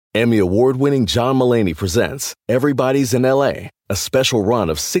Emmy award-winning John Mulaney presents Everybody's in L.A., a special run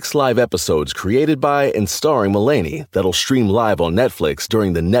of 6 live episodes created by and starring Mulaney that'll stream live on Netflix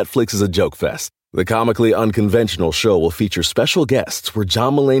during the Netflix is a Joke Fest. The comically unconventional show will feature special guests where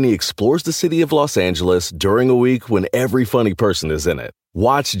John Mulaney explores the city of Los Angeles during a week when every funny person is in it.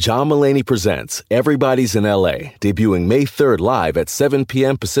 Watch John Mulaney Presents Everybody's in L.A., debuting May 3rd live at 7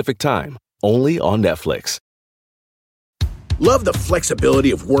 p.m. Pacific Time, only on Netflix. Love the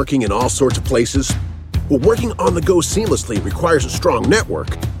flexibility of working in all sorts of places? Well, working on the go seamlessly requires a strong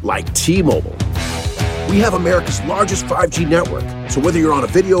network like T-Mobile. We have America's largest 5G network, so whether you're on a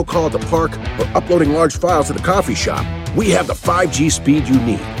video call at the park or uploading large files at a coffee shop, we have the 5G speed you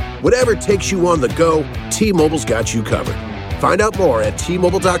need. Whatever takes you on the go, T-Mobile's got you covered. Find out more at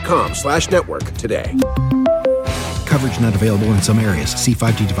T-Mobile.com/network today. Coverage not available in some areas. See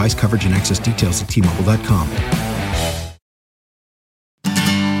 5G device coverage and access details at T-Mobile.com.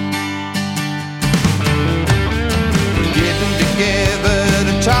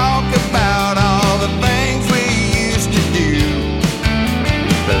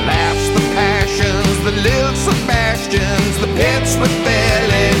 The pits we fell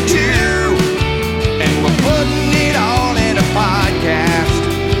into, and we're putting it all in a podcast,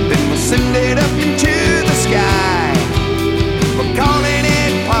 then we'll send it up into the sky. We're calling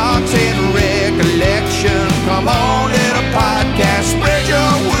it Parks and Recollection. Come on, little podcast, spread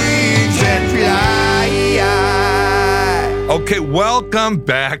your wings and fly. Okay, welcome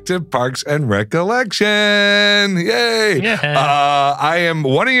back to Parks and Recollection. Yay! Yeah. I am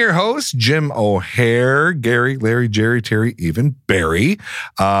one of your hosts, Jim O'Hare, Gary, Larry, Jerry, Terry, even Barry.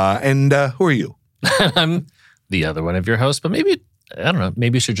 And who are you? I'm the other one of your hosts, but maybe, I don't know,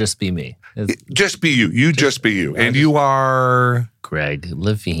 maybe it should just be me. Just be you. Just be you. And you are... Greg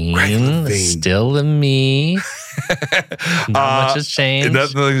Levine. Still a me. Not much has changed.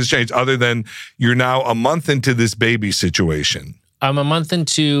 Nothing has changed other than you're now a month into this baby situation. I'm a month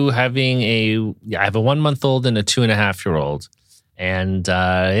into having I have a 1-month-old and a 2.5-year-old. And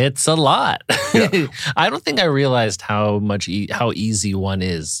it's a lot. Yeah. I don't think I realized how easy one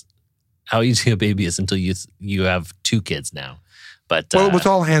is, how easy a baby is until you have 2 kids now. But well, it was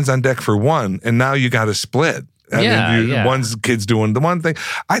all hands on deck for one, and now you got to split. One's kid's doing the one thing.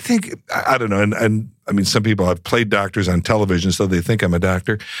 I think, I don't know, and I mean, some people have played doctors on television, so they think I'm a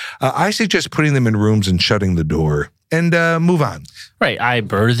doctor. I suggest putting them in rooms and shutting the door and move on. Right. I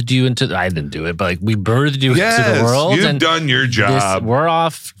didn't do it, but like we birthed you into the world. You've done your job. We're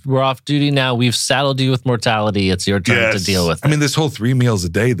off duty now. We've saddled you with mortality. It's your turn to deal with it. I mean, this whole 3 meals a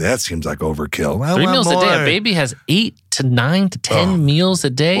day, that seems like overkill. 3 meals a day. A baby has 8 to 9 to 10 meals a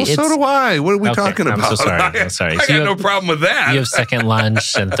day. Well, so do I. What are we talking about? I'm so sorry. I'm sorry. I got no problem with that. You have second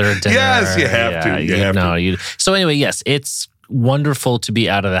lunch and third dinner. Yes, you have to. You have to. So anyway, yes, it's wonderful to be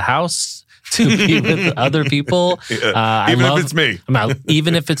out of the house, to be with other people. Even if it's me.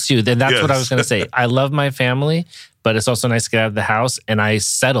 Even if it's you. Then that's what I was going to say. I love my family, but it's also nice to get out of the house, and I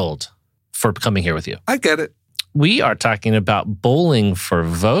settled for coming here with you. I get it. We are talking about Bowling for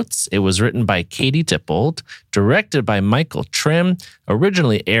Votes. It was written by Katie Dippold, directed by Michael Trim,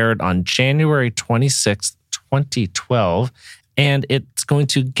 originally aired on January 26th, 2012, and it's going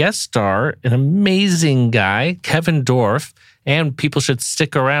to guest star an amazing guy, Kevin Dorff, and people should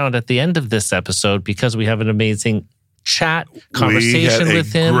stick around at the end of this episode because we have an amazing conversation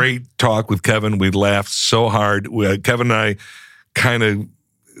with him. Great talk with Kevin. We laughed so hard. Kevin and I kind of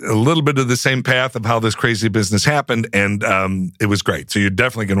a little bit of the same path of how this crazy business happened, and it was great. So you're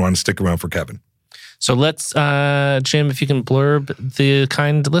definitely going to want to stick around for Kevin. So let's, Jim, if you can blurb the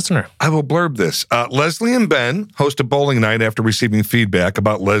kind listener. I will blurb this. Leslie and Ben host a bowling night after receiving feedback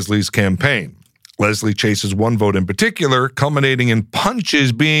about Leslie's campaign. Leslie chases one vote in particular, culminating in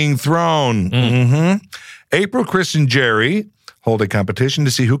punches being thrown. Mm-hmm. April, Chris, and Jerry hold a competition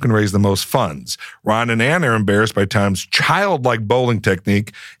to see who can raise the most funds. Ron and Ann are embarrassed by Tom's childlike bowling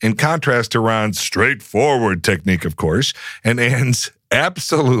technique, in contrast to Ron's straightforward technique, of course, and Ann's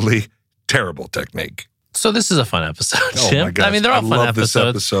absolutely terrible technique. So this is a fun episode, Jim. Oh my gosh. I mean, they're all fun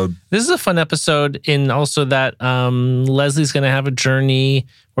episodes. This is a fun episode in also that Leslie's going to have a journey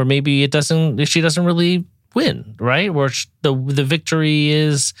where maybe she doesn't really win, right? Where the victory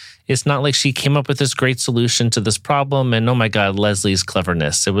is, it's not like she came up with this great solution to this problem and, oh my God, Leslie's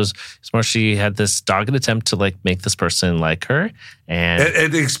cleverness. It's more she had this dogged attempt to like make this person like her. And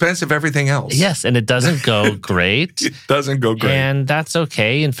at the expense of everything else. Yes, and it doesn't go great. It doesn't go great. And that's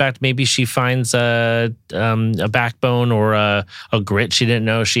okay. In fact, maybe she finds a backbone or a grit she didn't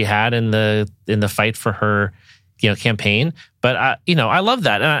know she had in the fight for her campaign. But I love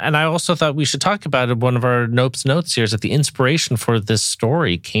that, and I also thought we should talk about it. One of our notes here is that the inspiration for this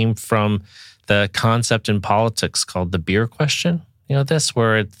story came from the concept in politics called the beer question.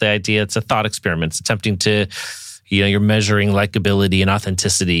 Where it's a thought experiment. It's attempting to, you're measuring likability and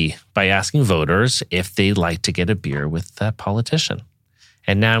authenticity by asking voters if they like to get a beer with that politician.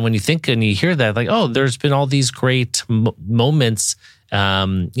 And now when you think and you hear that, like, oh, there's been all these great moments.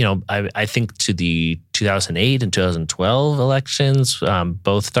 I think to the 2008 and 2012 elections,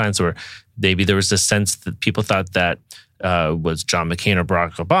 both times where maybe there was a sense that people thought that was John McCain or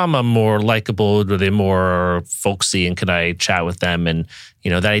Barack Obama more likable? Were they more folksy? And could I chat with them? And,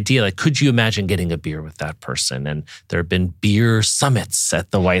 that idea, like, could you imagine getting a beer with that person? And there have been beer summits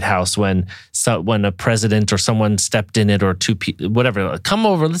at the White House when a president or someone stepped in it or two people, whatever, come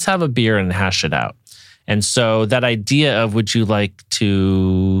over, let's have a beer and hash it out. And so that idea of would you like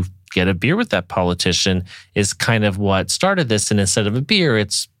to get a beer with that politician is kind of what started this. And instead of a beer,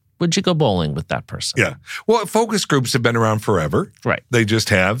 it's would you go bowling with that person? Yeah. Well, focus groups have been around forever. Right. They just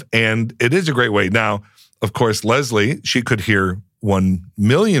have. And it is a great way. Now, of course, Leslie, she could hear 1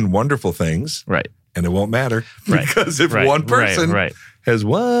 million wonderful things. Right. And it won't matter. Right. Because if one person has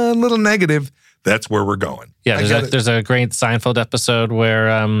one little negative, that's where we're going. Yeah. There's a great Seinfeld episode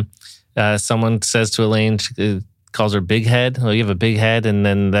where someone says to Elaine, calls her big head. Oh, you have a big head. And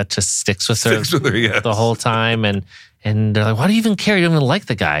then that just sticks with her yes. the whole time. And they're like, why do you even care? You don't even like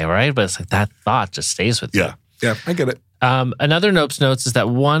the guy, right? But it's like that thought just stays with you. Yeah, I get it. Another Nope's notes is that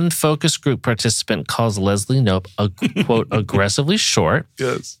one focus group participant calls Leslie Knope, quote, aggressively short.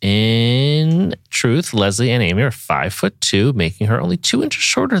 Yes. In truth, Leslie and Amy are 5'2", making her only 2 inches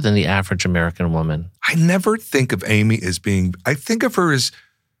shorter than the average American woman. I never think of Amy as being, I think of her as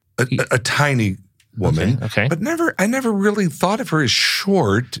a tiny woman. Okay. But I never really thought of her as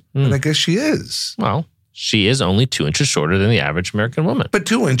short, and I guess she is. Well, she is only 2 inches shorter than the average American woman. But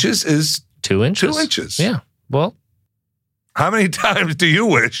 2 inches is 2 inches. 2 inches. Yeah. Well, how many times do you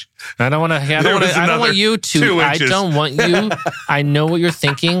wish? I don't want you to. 2 inches. I don't want you. I know what you're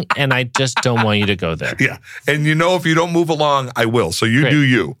thinking, and I just don't want you to go there. Yeah. And if you don't move along, I will. So you do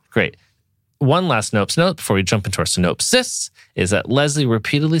you. Great. One last Nope's note before we jump into our synopsis is that Leslie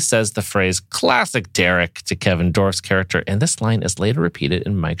repeatedly says the phrase "classic Derek" to Kevin Dorff's character, and this line is later repeated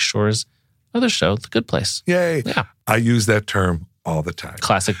in Mike Shore's other show, The Good Place. Yay. Yeah. I use that term all the time.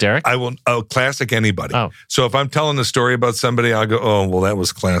 Classic Derek? I will classic anybody. Oh. So if I'm telling a story about somebody, I'll go, oh, well, that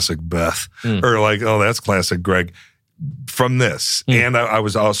was classic Beth. Or like, oh, that's classic Greg from this. And I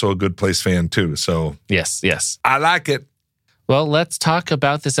was also a Good Place fan too. So yes. I like it. Well, let's talk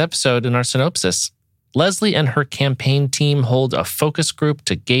about this episode in our synopsis. Leslie and her campaign team hold a focus group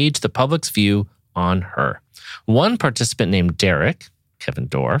to gauge the public's view on her. One participant named Derek, Kevin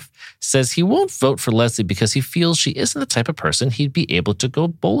Dorff, says he won't vote for Leslie because he feels she isn't the type of person he'd be able to go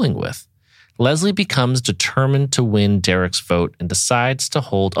bowling with. Leslie becomes determined to win Derek's vote and decides to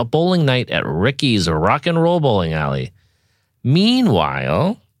hold a bowling night at Ricky's Rock and Roll Bowling Alley.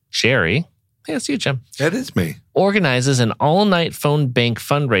 Meanwhile, Jerry, hey, that's you, Jim. That is me. Organizes an all-night phone bank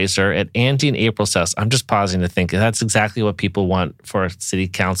fundraiser at Andy and April's house. I'm just pausing to think that's exactly what people want for a city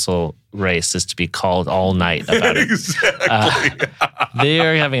council race, is to be called all night about it. Exactly.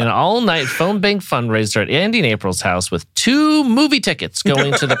 They're having an all-night phone bank fundraiser at Andy and April's house with 2 movie tickets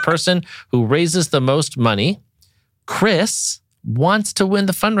going to the person who raises the most money. Chris wants to win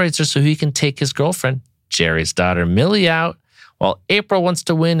the fundraiser so he can take his girlfriend, Jerry's daughter, Millie, out, while April wants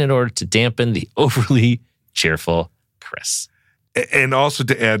to win in order to dampen the overly cheerful Chris. And also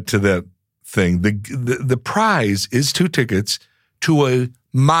to add to that thing, the prize is 2 tickets to a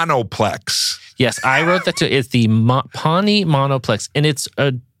monoplex. Yes, I wrote that too. It's the Pawnee Monoplex, and it's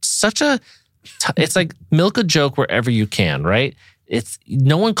it's like milk a joke wherever you can, right? It's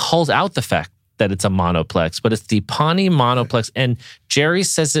no one calls out the fact that it's a monoplex, but it's the Pawnee Monoplex, and Jerry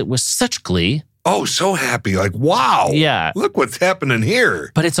says it with such glee. Oh, so happy. Like, wow. Yeah. Look what's happening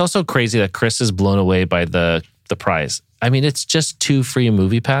here. But it's also crazy that Chris is blown away by the prize. I mean, it's just 2 free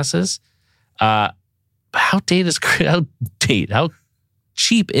movie passes. How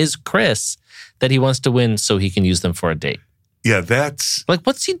cheap is Chris that he wants to win so he can use them for a date? Yeah, that's... Like,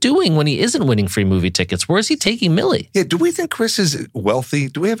 what's he doing when he isn't winning free movie tickets? Where is he taking Millie? Yeah, do we think Chris is wealthy?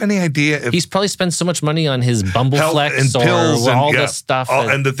 Do we have any idea if... He's probably spent so much money on his Bumbleflex and pills or and all this stuff.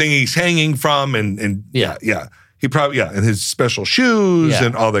 And the thing he's hanging from and yeah. He probably, and his special shoes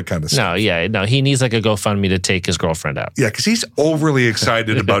and all that kind of stuff. No, he needs like a GoFundMe to take his girlfriend out. Yeah, because he's overly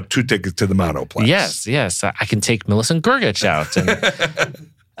excited about 2 tickets to the monoplex. Yes. I can take Millicent Gergich out.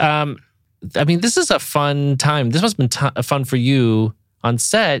 And, I mean, this is a fun time. This must have been fun for you on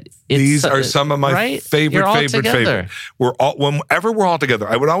set. These are some of my favorite. Whenever we're all together,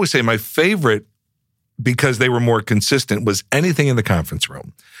 I would always say my favorite, because they were more consistent, was anything in the conference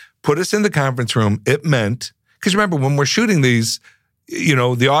room. Put us in the conference room. It meant, because remember, when we're shooting these,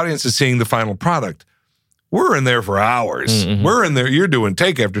 the audience is seeing the final product. We're in there for hours. Mm-hmm. We're in there. You're doing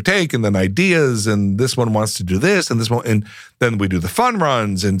take after take, and then ideas, and this one wants to do this, and this one, and then we do the fun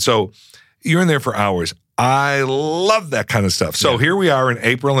runs, and so you're in there for hours. I love that kind of stuff. So here we are in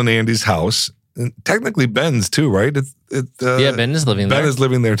April and Andy's house. And technically Ben's too, right? Ben is living there. Ben is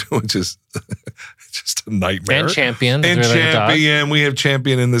living there too, which is just a nightmare. And Champion. And Champion. We have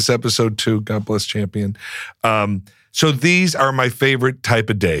Champion in this episode too. God bless Champion. So these are my favorite type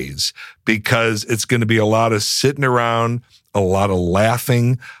of days because it's going to be a lot of sitting around, a lot of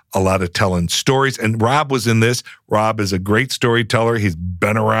laughing, a lot of telling stories. And Rob was in this. Rob is a great storyteller. He's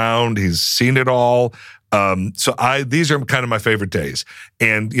been around. He's seen it all. So these are kind of my favorite days.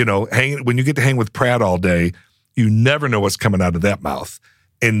 And, when you get to hang with Pratt all day, you never know what's coming out of that mouth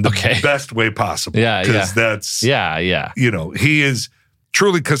in the best way possible. Yeah. Because that's, he is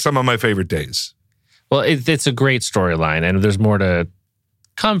truly some of my favorite days. Well, it's a great storyline, and there's more to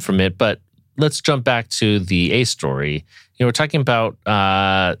come from it. But let's jump back to the A story. We're talking about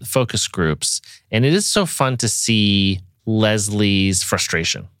focus groups, and it is so fun to see Leslie's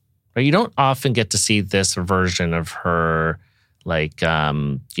frustration. Right? You don't often get to see this version of her,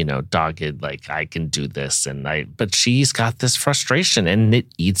 dogged, like, I can do this, but she's got this frustration, and it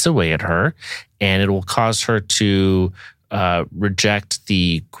eats away at her, and it will cause her to reject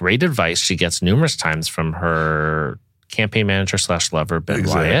the great advice she gets numerous times from her campaign manager / lover, Ben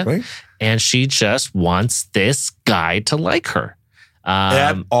Wyatt. And she just wants this guy to like her.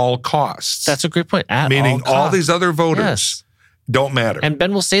 At all costs. That's a great point. Meaning all these other voters don't matter. And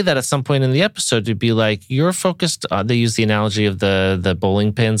Ben will say that at some point in the episode to be like, you're focused, they use the analogy of the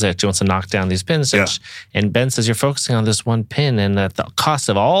bowling pins that she wants to knock down these pins. And Ben says, you're focusing on this one pin and at the cost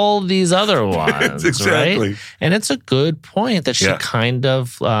of all these other ones. Exactly. Right? And it's a good point that she kind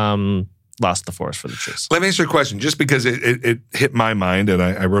of lost the forest for the trees. Let me ask you a question, just because it hit my mind and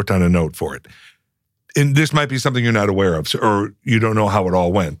I wrote down a note for it. And this might be something you're not aware of, or you don't know how it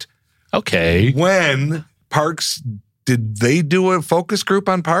all went. Okay. When Parks... Did they do a focus group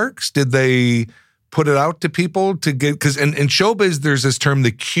on Parks? Did they put it out to people to get, because in showbiz, there's this term,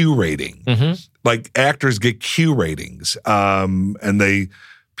 the Q rating. Mm-hmm. Like actors get Q ratings. And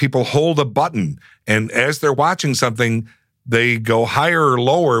people hold a button, and as they're watching something, they go higher or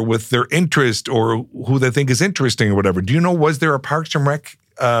lower with their interest or who they think is interesting or whatever. Do you know, was there a Parks and Rec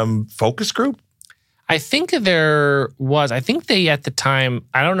focus group? I think there was. I think they, at the time,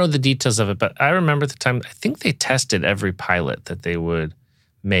 I don't know the details of it, but I remember at the time, I think they tested every pilot that they would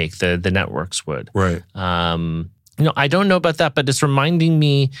make, the networks would. Right. I don't know about that, but it's reminding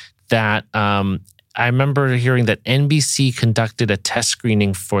me that I remember hearing that NBC conducted a test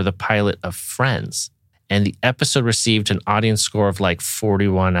screening for the pilot of Friends, and the episode received an audience score of like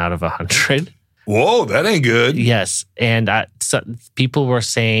 41 out of 100. Whoa, that ain't good. Yes, and people were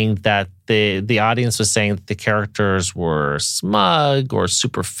saying that the audience was saying that the characters were smug or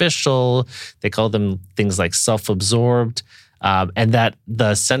superficial. They called them things like self-absorbed, and that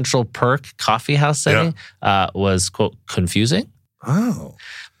the Central Perk coffee house setting was, quote, confusing. Oh.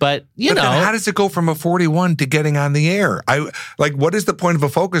 But then how does it go from a 41 to getting on the air? What is the point of a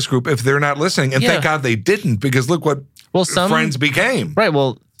focus group if they're not listening? And thank God they didn't, because look what Friends became. Right,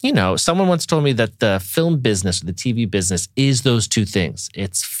 well, someone once told me that the film business or the TV business is those two things.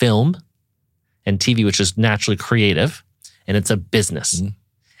 It's film and TV, which is naturally creative, and it's a business. Mm-hmm.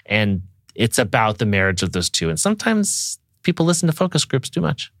 And it's about the marriage of those two. And sometimes people listen to focus groups too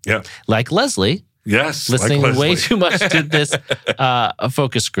much. Yeah. Like Leslie. Yes. Listening way too much to this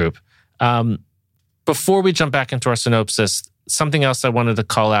focus group. Before we jump back into our synopsis, something else I wanted to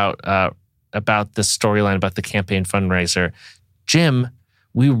call out about this storyline about the campaign fundraiser. Jim,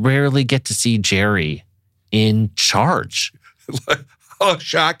 we rarely get to see Jerry in charge. How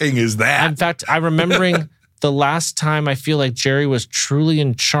shocking is that? In fact, I'm remembering the last time I feel like Jerry was truly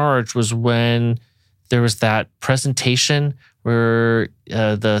in charge was when there was that presentation where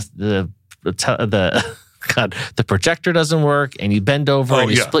the projector doesn't work and you bend over and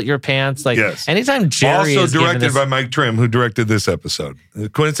you split your pants. Anytime Jerry also directed by Mike Trim, who directed this episode.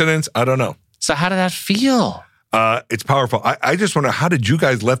 Coincidence? I don't know. So how did that feel? It's powerful. I just wonder, how did you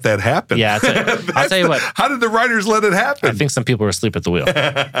guys let that happen? Yeah, I'll tell you what. How did the writers let it happen? I think some people were asleep at the wheel.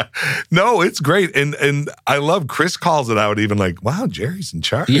 No, it's great. And I love Chris calls it out even like, wow, Jerry's in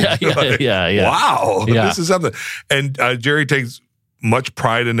charge. Yeah. Wow, this is something. And Jerry takes much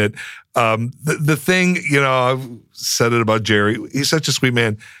pride in it. The thing, I've said it about Jerry. He's such a sweet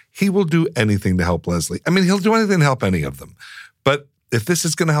man. He will do anything to help Leslie. I mean, he'll do anything to help any of them. But if this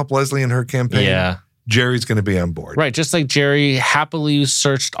is going to help Leslie in her campaign, Jerry's going to be on board. Right. Just like Jerry happily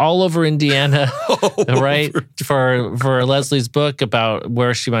searched all over Indiana, right? For Leslie's book about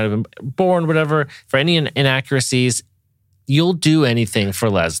where she might have been born, whatever, for any inaccuracies. You'll do anything for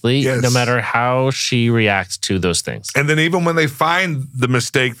Leslie, no matter how she reacts to those things. And then even when they find the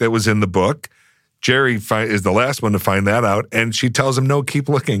mistake that was in the book, Jerry is the last one to find that out. And she tells him, no, keep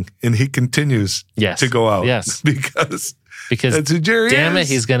looking. And he continues to go out. Yes. Because that's who Jerry damn is.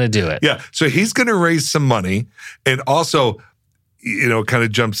 It, he's going to do it. Yeah. So he's going to raise some money. And also, kind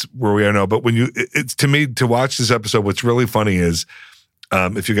of jumps where we are now. But when it's to me, to watch this episode, what's really funny is,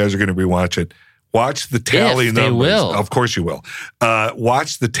 if you guys are going to rewatch it, watch the tally numbers. They will. Of course you will.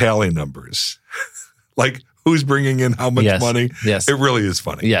 Watch the tally numbers. Like who's bringing in how much money. Yes. It really is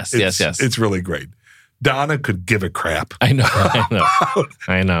funny. Yes. It's really great. Donna could give a crap. I know.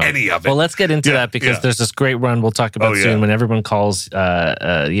 Any of it. Well, let's get into that because there's this great run we'll talk about soon when everyone calls,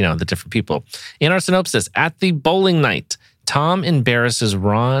 the different people. In our synopsis, at the bowling night, Tom embarrasses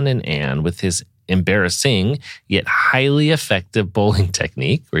Ron and Anne with his embarrassing yet highly effective bowling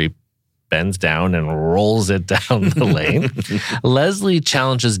technique where he bends down and rolls it down the lane. Leslie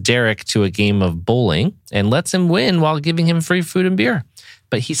challenges Derek to a game of bowling and lets him win while giving him free food and beer.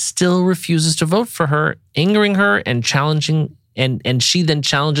 But he still refuses to vote for her, angering her and challenging, and she then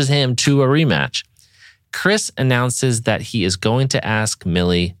challenges him to a rematch. Chris announces that he is going to ask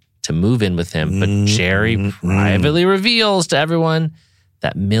Millie to move in with him, but Jerry privately reveals to everyone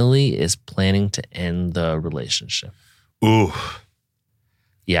that Millie is planning to end the relationship. Ooh.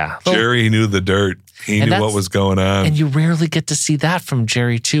 Yeah. Jerry knew the dirt. He knew what was going on. And you rarely get to see that from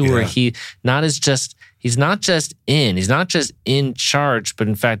Jerry too, where he's not just in charge, but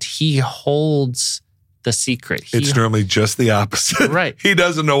in fact, he holds the secret. It's normally just the opposite. Right. He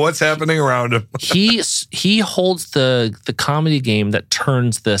doesn't know what's happening around him. he holds the comedy game that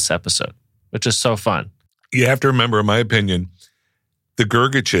turns this episode, which is so fun. You have to remember, in my opinion, the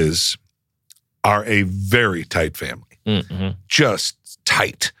Gergiches are a very tight family. Mm-hmm. Just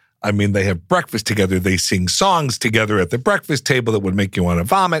tight. I mean, they have breakfast together. They sing songs together at the breakfast table that would make you want to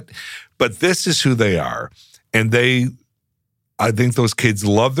vomit. But this is who they are. And I think those kids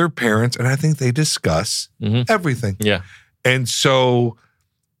love their parents, and I think they discuss everything. Yeah. And so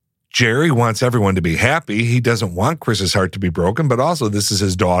Jerry wants everyone to be happy. He doesn't want Chris's heart to be broken, but also this is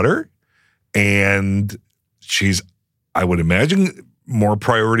his daughter. And she's, I would imagine, more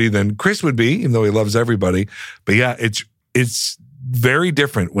priority than Chris would be, even though he loves everybody. But yeah, it's very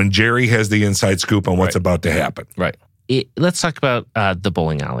different when Jerry has the inside scoop on what's about to happen. Right. Let's talk about the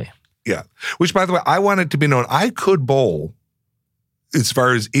bowling alley. Yeah. Which, by the way, I want it to be known, I could bowl as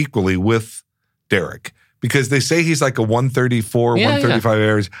far as equally with Derek because they say he's like a 134, 135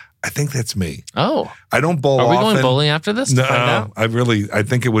 average. I think that's me. Oh. I don't bowl often. Are we going bowling after this? No, I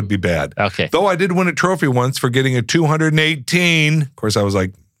think it would be bad. Okay. Though I did win a trophy once for getting a 218. Of course, I was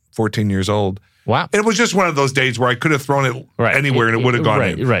like 14 years old. Wow. It was just one of those days where I could have thrown it anywhere and it would have gone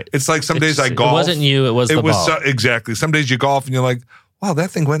in. Right. It's like some days I golf. It wasn't you, it was the ball. Exactly. Some days you golf and you're like, wow, that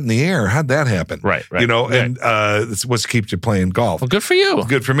thing went in the air. How'd that happen? Right. And it's what keeps you playing golf. Well, good for you.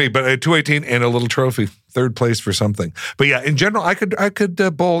 Good for me. But a 218 and a little trophy, third place for something. But yeah, in general, I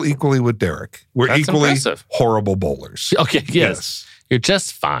could bowl equally with Derek. We're equally horrible bowlers. Okay, yes. You're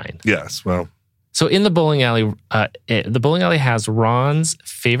just fine. Yes, well. So in the bowling alley has Ron's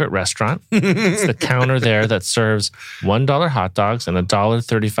favorite restaurant. It's the counter there that serves $1 hot dogs and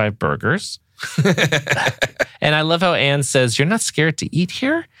 $1.35 burgers. And I love how Anne says, "You're not scared to eat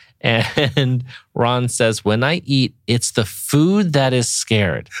here?" And Ron says, "When I eat, it's the food that is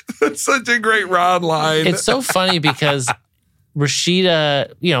scared." That's such a great Ron line. It's so funny because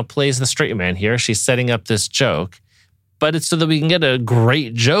Rashida, plays the straight man here. She's setting up this joke. But it's so that we can get a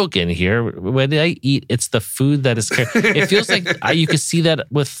great joke in here. When I eat, it's the food that is scared. It feels like you could see that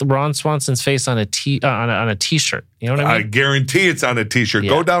with Ron Swanson's face on a T-shirt. You know what I mean? I guarantee it's on a T-shirt.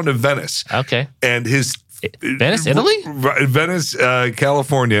 Yeah. Go down to Venice. Okay. And his Venice, Italy? Venice,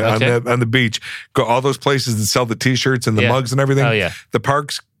 California, okay. on the beach. Go all those places that sell the T-shirts and the mugs and everything. Oh yeah. The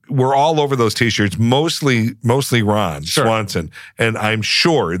parks. We're all over those T-shirts, mostly Ron Swanson. And I'm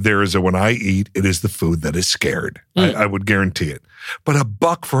sure there is when I eat, it is the food that is scared. I would guarantee it. But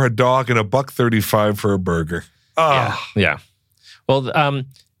 $1 for a dog and $1.35 for a burger. Oh. Yeah. Well,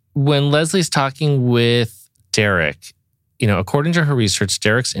 when Leslie's talking with Derek, according to her research,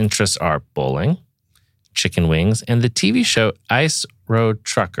 Derek's interests are bowling, chicken wings, and the TV show Ice Road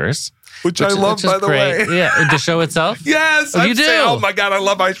Truckers. Which I love, by the way. Yeah, the show itself? Yes. Oh, you do? Oh, my God, I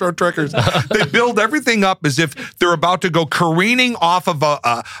love Ice Road Truckers. They build everything up as if they're about to go careening off of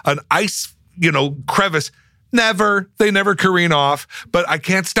an ice, crevice. They never careen off, but I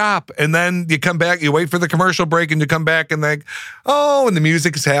can't stop. And then you come back, you wait for the commercial break, and you come back and and the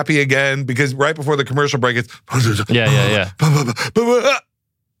music is happy again, because right before the commercial break, it's Yeah.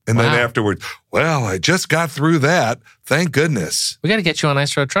 And then afterwards, well, I just got through that. Thank goodness. We got to get you on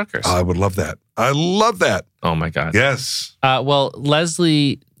Ice Road Truckers. I would love that. I love that. Oh, my God. Yes. Well,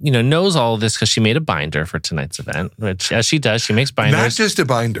 Leslie, knows all of this because she made a binder for tonight's event, which, as she does, she makes binders. Not just a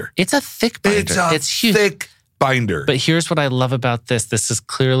binder. It's a thick binder. It's huge. Thick binder. But here's what I love about this. This is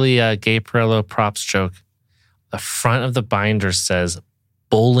clearly a Gay Perillo props joke. The front of the binder says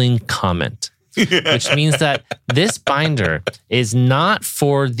bowling comment. Which means that this binder is not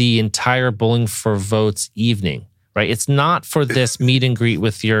for the entire Bowling for Votes evening, right? It's not for this meet and greet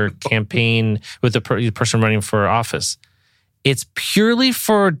with your campaign, with the person running for office. It's purely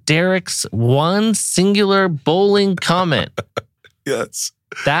for Derek's one singular bowling comment. Yes.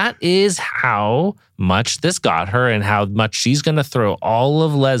 That is how much this got her and how much she's going to throw all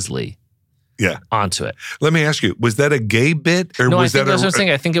of Leslie onto it. Let me ask you, was that a gay bit? Or No, was I think that that's what I'm saying.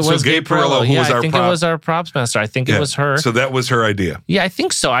 I think it was Gay Perillo, who Yeah, was our I think prop. it was our props master. I think it was her. So that was her idea. Yeah, I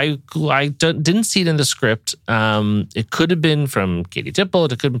think so. I didn't see it in the script. It could have been from Katie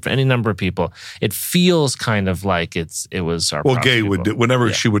Tippold. It could have been from any number of people. It feels kind of like it was our. Well, props Gay people. would do,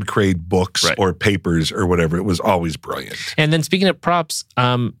 whenever she would create books or papers or whatever. It was always brilliant. And then speaking of props,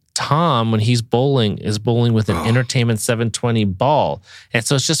 Tom, when he's bowling, is bowling with an Entertainment 720 ball. And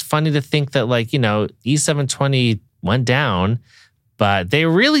so it's just funny to think that, E720 went down, but they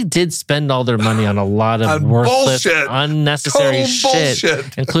really did spend all their money on a lot of worthless, bullshit. unnecessary Total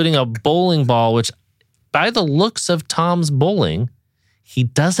bullshit. including a bowling ball, which by the looks of Tom's bowling, he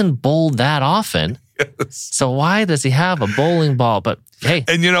doesn't bowl that often. Yes. So why does he have a bowling ball? But hey.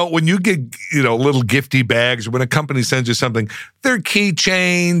 And when you get, little gifty bags, or when a company sends you something, they're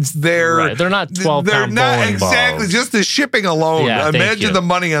keychains, they're not 12-pound bowling exactly, balls. just the shipping alone. Yeah, imagine the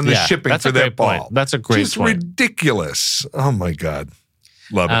money on the shipping that's for a that great ball. point. That's a great just point. ridiculous. Oh my God.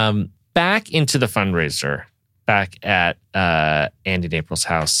 Love it. Back into the fundraiser, back at Andy and April's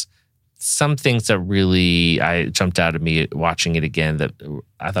house. Some things that really jumped out at me watching it again that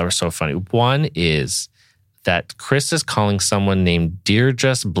I thought were so funny. One is that Chris is calling someone named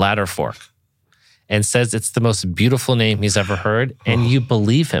Deirdre's Bladderfork and says it's the most beautiful name he's ever heard, and you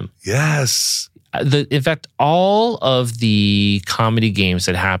believe him. Yes. In fact, all of the comedy games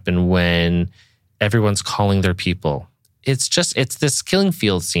that happen when everyone's calling their people, it's this Killing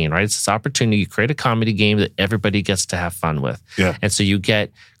Field scene, right? It's this opportunity. You create a comedy game that everybody gets to have fun with. Yeah. And so you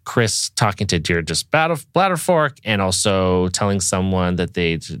get Chris talking to Deirdre's Bladderfork and also telling someone that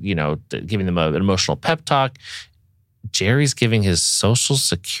giving them an emotional pep talk. Jerry's giving his social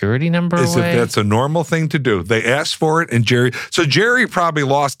security number As away. if that's a normal thing to do. They asked for it, and Jerry probably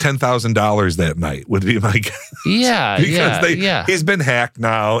lost $10,000 that night, would be my guess. Yeah, because he's been hacked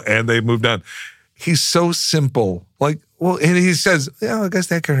now, and they moved on. He's so simple. And he says, I guess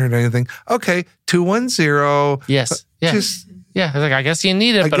that can't hurt anything. Okay, 210. Yes. Yeah. I guess you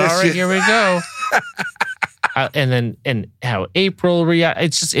need it, but all right, here we go. and how April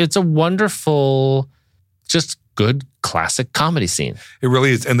reacts. It's a wonderful, just good classic comedy scene. It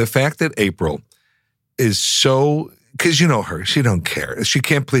really is. And the fact that April is so, because you know her, she don't care. She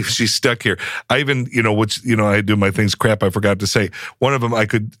can't believe she's stuck here. I even, I do my things crap I forgot to say. One of them I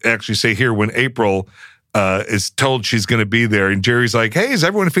could actually say here when April is told she's going to be there. And Jerry's like, hey, is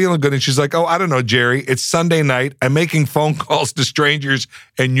everyone feeling good? And she's like, oh, I don't know, Jerry. It's Sunday night. I'm making phone calls to strangers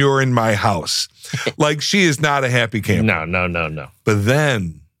and you're in my house. She is not a happy camper. No. But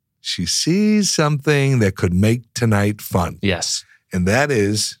then she sees something that could make tonight fun. Yes. And that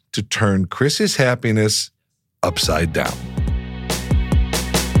is to turn Chris's happiness upside down.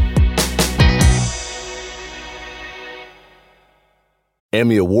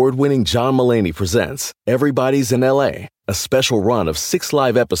 Emmy award-winning John Mulaney presents Everybody's in L.A., a special run of 6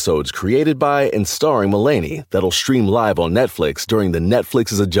 live episodes created by and starring Mulaney that'll stream live on Netflix during the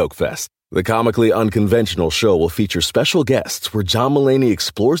Netflix is a Joke Fest. The comically unconventional show will feature special guests where John Mulaney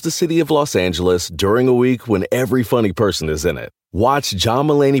explores the city of Los Angeles during a week when every funny person is in it. Watch John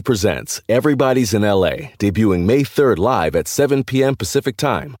Mulaney Presents Everybody's in L.A., debuting May 3rd live at 7 p.m. Pacific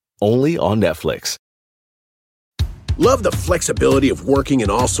Time, only on Netflix. Love the flexibility of working in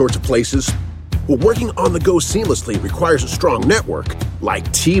all sorts of places? Well, working on the go seamlessly requires a strong network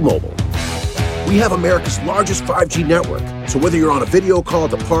like T-Mobile. We have America's largest 5G network, so whether you're on a video call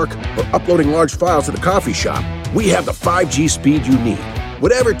at the park or uploading large files at the coffee shop, we have the 5G speed you need.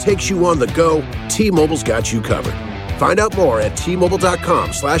 Whatever takes you on the go, T-Mobile's got you covered. Find out more at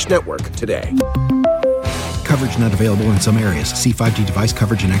T-Mobile.com/network today. Coverage not available in some areas. See 5G device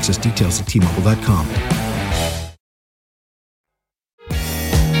coverage and access details at T-Mobile.com.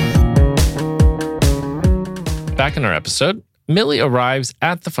 Back in our episode, Millie arrives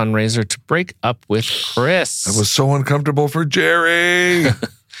at the fundraiser to break up with Chris. That was so uncomfortable for Jerry.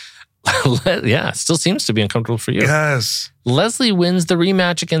 Yeah, still seems to be uncomfortable for you. Yes. Leslie wins the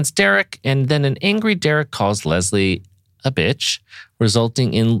rematch against Derek, and then an angry Derek calls Leslie a bitch,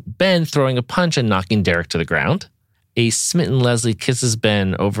 resulting in Ben throwing a punch and knocking Derek to the ground. A smitten Leslie kisses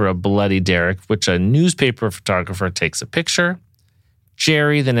Ben over a bloody Derek, which a newspaper photographer takes a picture.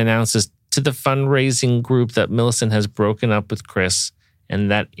 Jerry then announces to the fundraising group that Millicent has broken up with Chris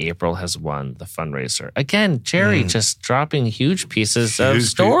and that April has won the fundraiser. Again, Jerry just dropping huge pieces of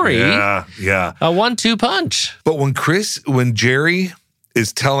story. Yeah. A 1-2 punch. But when Jerry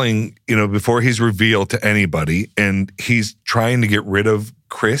is telling, before he's revealed to anybody and he's trying to get rid of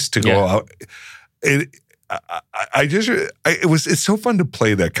Chris to go out, it's so fun to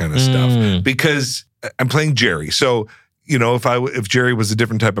play that kind of stuff because I'm playing Jerry. So, if Jerry was a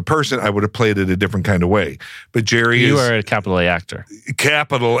different type of person, I would have played it a different kind of way. But Jerry You are a capital A actor.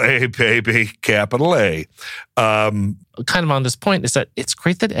 Capital A, baby. Capital A. Kind of on this point is that it's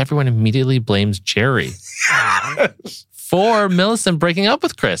great that everyone immediately blames Jerry for Millicent breaking up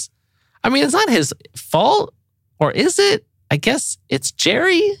with Chris. I mean, it's not his fault, or is it? I guess it's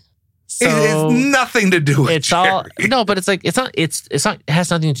Jerry. So it has nothing to do with Jerry. But it's like, it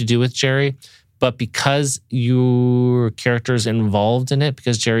has nothing to do with Jerry. But because your character's involved in it,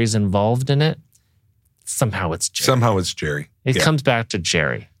 because Jerry's involved in it, somehow it's Jerry. It comes back to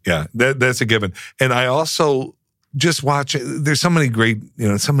Jerry. Yeah, that's a given. And I also just watch, there's so many great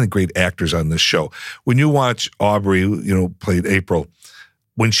actors on this show. When you watch Aubrey, played April,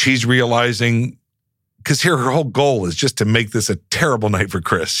 when she's realizing, because her whole goal is just to make this a terrible night for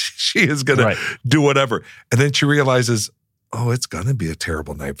Chris. She is going to do whatever. And then she realizes, oh, it's going to be a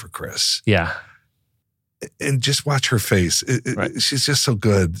terrible night for Chris. Yeah. And just watch her face. She's just so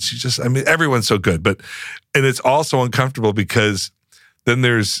good. Everyone's so good. And it's also uncomfortable because then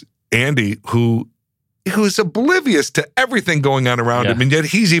there's Andy who is oblivious to everything going on around him. And yet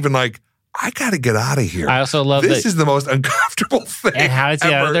he's even like, I got to get out of here. I also love this is the most uncomfortable thing. And how does he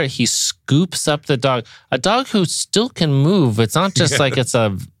get out of there? He scoops up the dog. A dog who still can move. It's not just like it's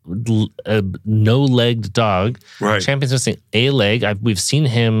a no-legged dog. Right. Champion's missing a leg. We've seen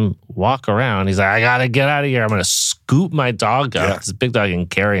him walk around. He's like, I got to get out of here. I'm going to scoop my dog up. This big dog can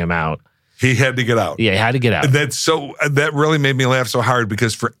carry him out. He had to get out. Yeah, he had to get out. And that really made me laugh so hard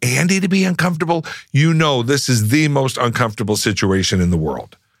because for Andy to be uncomfortable, this is the most uncomfortable situation in the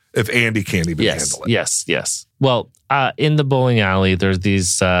world. If Andy can't even handle it. Yes. Well, in the bowling alley, there's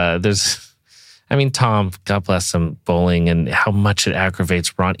these, Tom, God bless him, bowling and how much it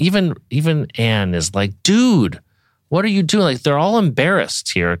aggravates Ron. Even Anne is like, dude, what are you doing? Like, they're all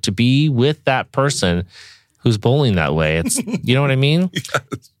embarrassed here to be with that person who's bowling that way. It's, you know what I mean?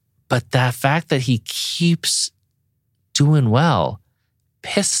 Yes. But that fact that he keeps doing well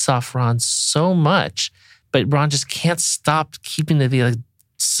pisses off Ron so much, but Ron just can't stop keeping to be like,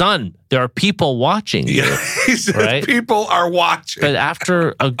 son, there are people watching you. Yeah, he says, right? People are watching. But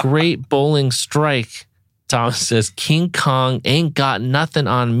after a great bowling strike, Tom says, King Kong ain't got nothing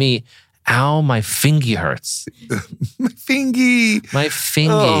on me. Ow, my fingy hurts. My fingy.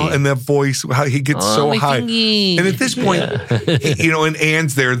 Oh, and that voice, how he gets so high. Fingy. And at this point, and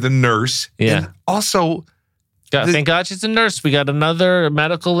Anne's there, the nurse. Yeah. And also, thank God she's a nurse. We got another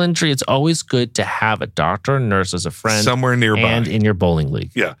medical injury. It's always good to have a doctor and nurse as a friend. Somewhere nearby. And in your bowling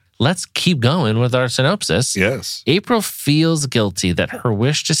league. Yeah. Let's keep going with our synopsis. Yes. April feels guilty that her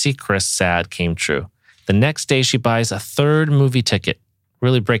wish to see Chris sad came true. The next day, she buys a third movie ticket,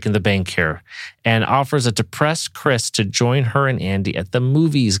 really breaking the bank here, and offers a depressed Chris to join her and Andy at the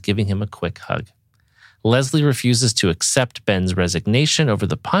movies, giving him a quick hug. Leslie refuses to accept Ben's resignation over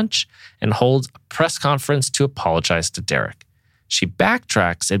the punch and holds a press conference to apologize to Derek. She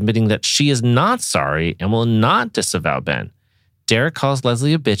backtracks, admitting that she is not sorry and will not disavow Ben. Derek calls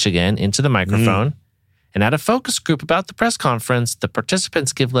Leslie a bitch again into the microphone. And at a focus group about the press conference, the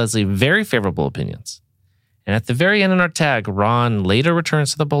participants give Leslie very favorable opinions. And at the very end in our tag, Ron later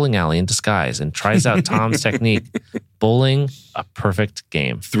returns to the bowling alley in disguise and tries out Tom's technique, bowling a perfect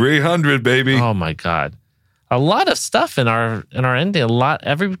game. 300, baby. Oh, my God. a lot of stuff in our ending.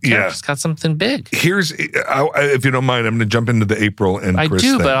 Every character's got something big. Here's, if you don't mind, I'm going to jump into the April and Chris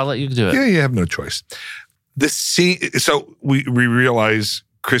thing. But I'll let you do it. Yeah, you have no choice. This scene, so we realize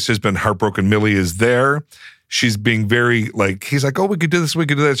Chris has been heartbroken. Millie is there. She's being very he's like, oh, we could do this, we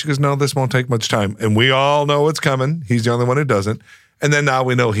could do that. She goes, no, this won't take much time. And we all know it's coming. He's the only one who doesn't. And then now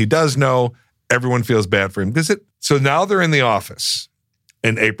we know he does know. Everyone feels bad for him. So now they're in the office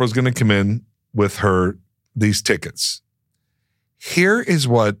and April's going to come in with these tickets. Here is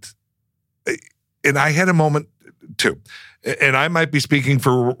what, and I had a moment too, and I might be speaking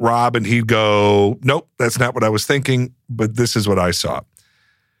for Rob and he'd go, nope, that's not what I was thinking, but this is what I saw.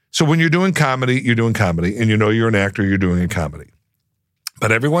 So when you're doing comedy, and you know you're an actor, you're doing a comedy.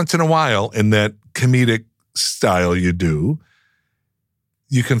 But every once in a while, in that comedic style you do,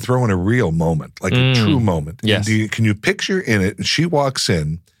 you can throw in a real moment, like a true moment. Yes. Can you picture in it, and she walks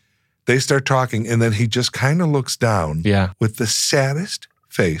in, they start talking, and then he just kind of looks down with the saddest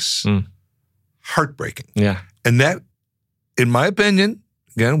face. Heartbreaking. Yeah. And that, in my opinion,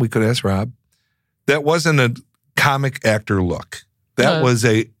 again, we could ask Rob, that wasn't a comic actor look. That was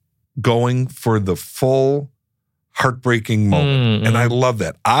a going for the full heartbreaking moment. And I love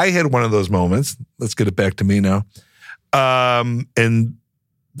that. I had one of those moments. Let's get it back to me now. In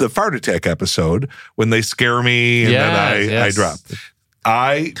the fart attack episode, when they scare me and then I drop.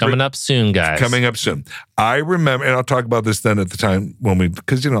 Coming up soon, guys. Coming up soon. I remember, and I'll talk about this then at the time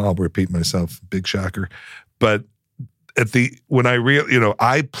because I'll repeat myself, big shocker. But when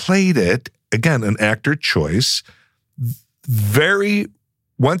I played it, again, an actor choice,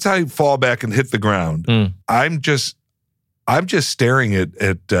 once I fall back and hit the ground, I'm just staring at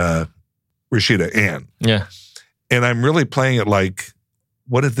Rashida Ann. Yeah. And I'm really playing it like,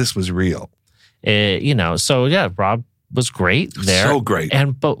 what if this was real? Rob was great there. So great.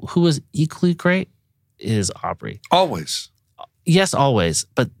 But who was equally great is Aubrey. Always. Yes, always.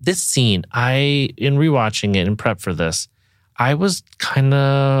 But this scene, in rewatching it in prep for this, I was kind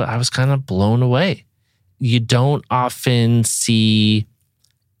of blown away. You don't often see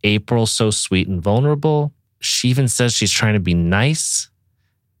April so sweet and vulnerable. She even says she's trying to be nice.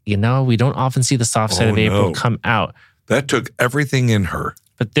 We don't often see the soft side of April come out. That took everything in her.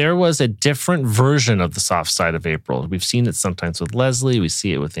 But there was a different version of the soft side of April. We've seen it sometimes with Leslie. We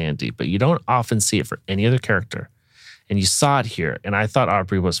see it with Andy. But you don't often see it for any other character. And you saw it here. And I thought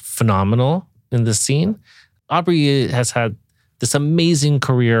Aubrey was phenomenal in this scene. Aubrey has had this amazing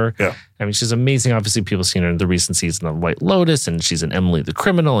career. Yeah. I mean, she's amazing. Obviously, people have seen her in the recent season of White Lotus, and she's in Emily the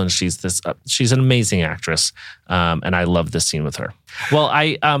Criminal, and she's an amazing actress. And I love this scene with her. Well,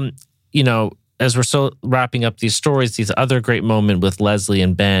 as we're so wrapping up these stories, these other great moment with Leslie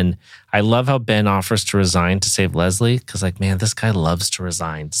and Ben, I love how Ben offers to resign to save Leslie, because this guy loves to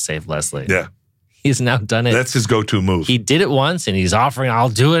resign to save Leslie. Yeah. He's now done it. That's his go-to move. He did it once, and he's offering, I'll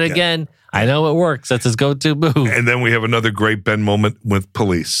do it again. I know it works. That's his go-to move. And then we have another great Ben moment with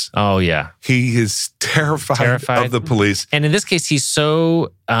police. Oh, yeah. He is terrified of the police. And in this case, he's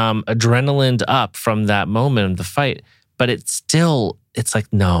so adrenalined up from that moment of the fight, but it's like,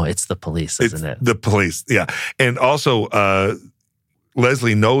 no, it's the police, isn't it? The police, yeah. And also,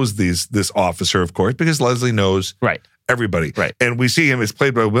 Leslie knows this officer, of course, because Leslie knows everybody. Right. And we see him, it's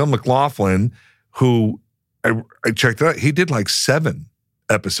played by Will McLaughlin, who, I checked it out, he did like 7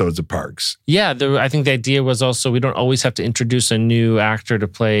 episodes of Parks. Yeah, I think the idea was also we don't always have to introduce a new actor to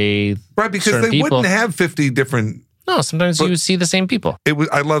play because they wouldn't have 50 different... No, sometimes you would see the same people.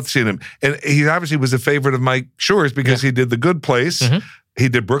 I loved seeing him. And he obviously was a favorite of Mike Schur's because he did The Good Place. Mm-hmm. He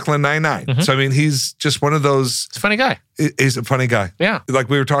did Brooklyn Nine-Nine. Mm-hmm. So, he's just one of those... He's a funny guy. He's a funny guy. Yeah. Like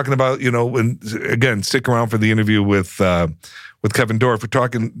we were talking about, and again, stick around for the interview with Kevin Dorff. We're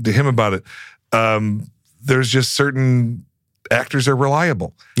talking to him about it. There's just certain... actors are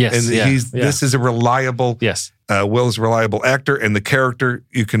reliable. Yes. And this is a reliable, Will is a reliable actor, and the character,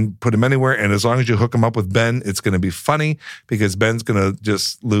 you can put him anywhere, and as long as you hook him up with Ben, it's going to be funny, because Ben's going to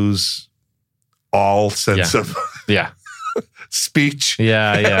just lose all sense of speech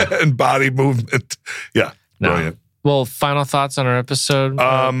and body movement. Yeah, brilliant. Well, final thoughts on our episode?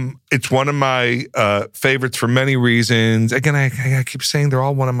 It's one of my favorites for many reasons. Again, I keep saying they're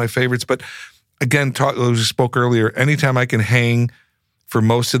all one of my favorites, but again, we spoke earlier, anytime I can hang for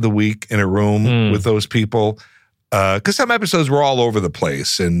most of the week in a room with those people, because some episodes were all over the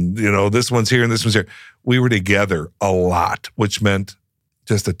place, and, this one's here and this one's here. We were together a lot, which meant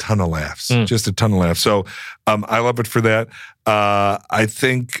just a ton of laughs, So I love it for that. I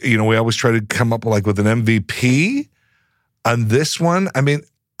think, we always try to come up with an MVP on this one.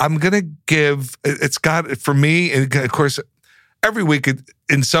 I'm going to give, it's got, for me, and of course, every week it,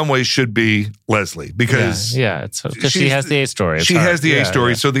 in some ways, should be Leslie because it's because she has the A story. It's she hard. has the A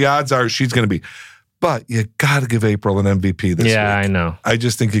story, so the odds are she's going to be. But you got to give April an MVP this week. Yeah, I know. I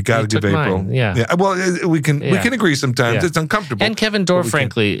just think you got to give April. Mine. Yeah. Well, we can agree sometimes. Yeah. It's uncomfortable. And Kevin Dorff,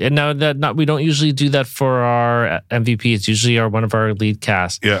 frankly, and now that we don't usually do that for our MVP. It's usually one of our lead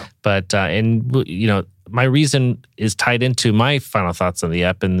casts. Yeah. But my reason is tied into my final thoughts on the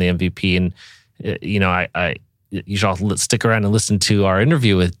ep and the MVP, and I you should all stick around and listen to our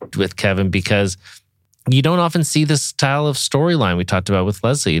interview with Kevin because you don't often see this style of storyline we talked about with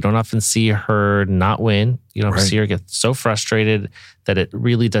Leslie. You don't often see her not win. You don't see her get so frustrated that it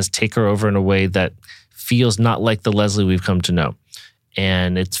really does take her over in a way that feels not like the Leslie we've come to know.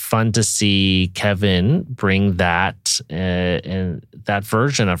 And it's fun to see Kevin bring that and that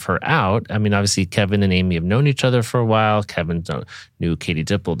version of her out. I mean, obviously, Kevin and Amy have known each other for a while. Kevin knew Katie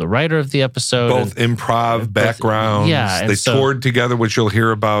Dippold, the writer of the episode. Both improv backgrounds. Yeah. They toured together, which you'll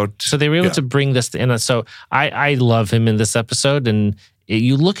hear about. So they were able to bring this in. So I love him in this episode. And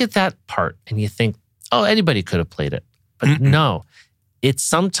you look at that part and you think, oh, anybody could have played it. But no. It's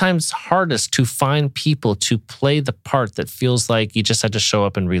sometimes hardest to find people to play the part that feels like you just had to show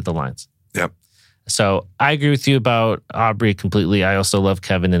up and read the lines. Yep. So I agree with you about Aubrey completely. I also love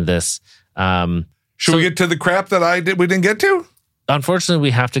Kevin in this. Should we get to the crap that we didn't get to? Unfortunately, we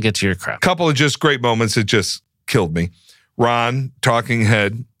have to get to your crap. Couple of just great moments that just killed me. Ron, talking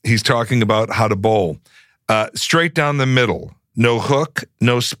head, he's talking about how to bowl. Straight down the middle. No hook,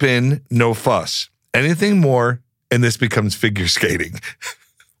 no spin, no fuss. Anything more, and this becomes figure skating.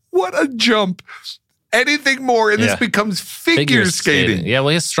 What a jump. Anything more, and this becomes figure skating. Yeah, well,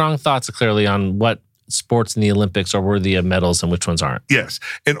 he has strong thoughts clearly on what sports in the Olympics are worthy of medals and which ones aren't. Yes.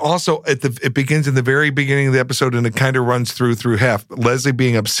 And also, it begins in the very beginning of the episode, and it kind of runs through half. Leslie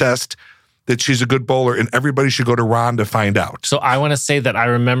being obsessed that she's a good bowler, and everybody should go to Ron to find out. So I want to say that I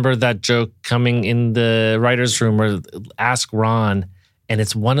remember that joke coming in the writer's room where ask Ron. And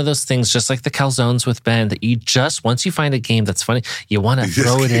it's one of those things, just like the calzones with Ben, that you just, once you find a game that's funny, you want to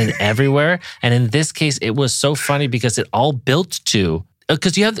throw it in everywhere. And in this case, it was so funny because it all built to,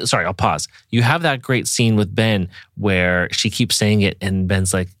 because you have, sorry, I'll pause. You have that great scene with Ben where she keeps saying it and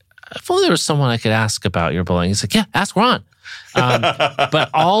Ben's like, if only there was someone I could ask about your bowling. He's like, yeah, ask Ron. But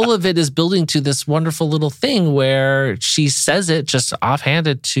all of it is building to this wonderful little thing where she says it just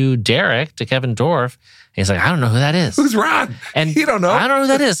offhanded to Derek, to Kevin Dorff. He's like, I don't know who that is. Who's Ron? And you don't know. I don't know who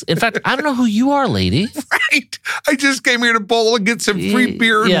that is. In fact, I don't know who you are, lady. Right. I just came here to bowl and get some free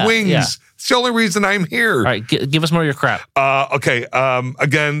beer and wings. Yeah. It's the only reason I'm here. All right, give us more of your crap. Okay.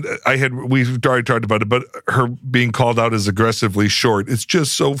 Again, we've already talked about it, but her being called out as aggressively short, it's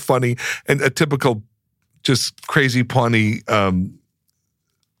just so funny and a typical, just crazy punny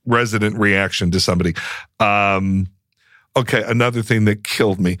resident reaction to somebody. Okay, another thing that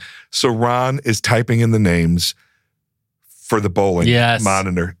killed me. So Ron is typing in the names for the bowling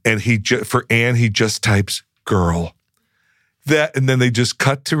monitor, and for Anne, he just types girl. And then they just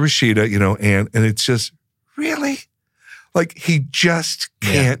cut to Rashida, Anne, and it's just, really? Like, he just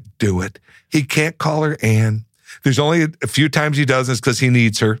can't do it. He can't call her Anne. There's only a few times he does this because he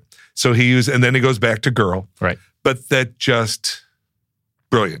needs her. So and then he goes back to girl. Right. But that just,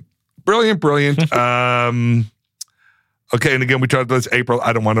 brilliant. Brilliant. Okay, and again, we talked about this, April.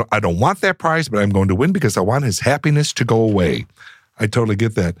 I don't want that prize, but I'm going to win because I want his happiness to go away. I totally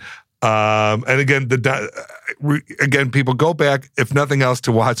get that. And again, people go back, if nothing else,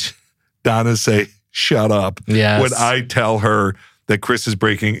 to watch Donna say, shut up. Yes. When I tell her that Chris is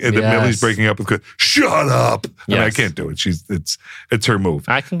breaking, and that Millie's breaking up with Chris, shut up. Yes. I can't do it. It's her move.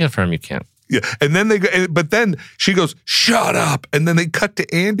 I can confirm you can't. Yeah, and then but then she goes, shut up. And then they cut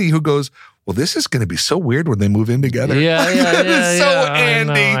to Andy, who goes, well, this is going to be so weird when they move in together. Yeah.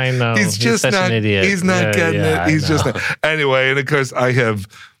 Andy. I know. He's just such not an idiot. He's not getting it. He's just not. Anyway, and of course I have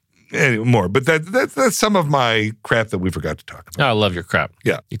more. But that's some of my crap that we forgot to talk about. Oh, I love your crap.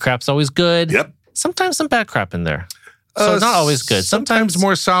 Yeah. Your crap's always good. Yep. Sometimes some bad crap in there. So not always good. Sometimes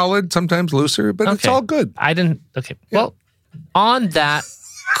more solid, sometimes looser, but it's all good. Okay. Well, on that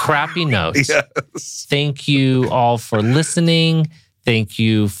crappy note, thank you all for listening. Thank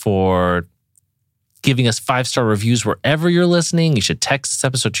you for giving us 5-star reviews wherever you're listening. You should text this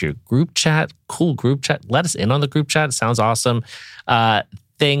episode to your group chat. Cool group chat. Let us in on the group chat. It sounds awesome.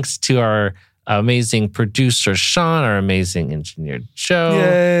 Thanks to our amazing producer, Sean, our amazing engineer, Joe.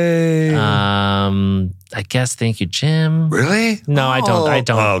 Yay. I guess thank you, Jim. Really? No, I don't. I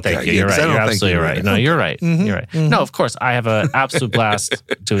don't. Okay. Thank you. Yeah, You're 'cause right. I don't You're think absolutely you right. would. No, you're right. Mm-hmm. You're right. No, of course, I have an absolute blast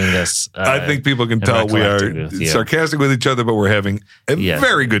doing this. I think people can tell we are sarcastic with each other, but we're having a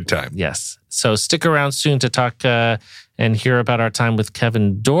very good time. Yes. So stick around soon to talk and hear about our time with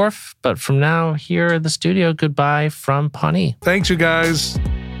Kevin Dorff. But from now, here in the studio, goodbye from Pawnee. Thanks, you guys.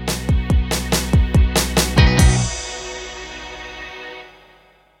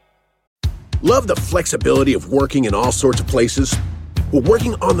 Love the flexibility of working in all sorts of places? Well,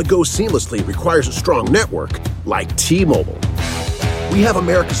 working on the go seamlessly requires a strong network like T-Mobile. We have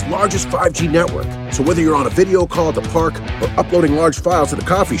America's largest 5G network, so whether you're on a video call at the park or uploading large files at the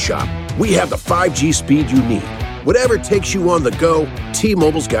coffee shop, we have the 5G speed you need. Whatever takes you on the go,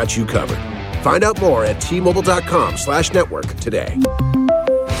 T-Mobile's got you covered. Find out more at T-Mobile.com/network today.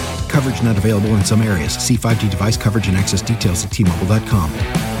 Coverage not available in some areas. See 5G device coverage and access details at T-Mobile.com.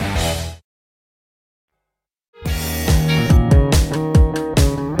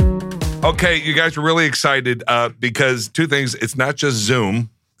 Okay, you guys are really excited because two things. It's not just Zoom,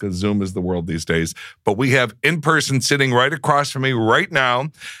 because Zoom is the world these days, but we have in person sitting right across from me right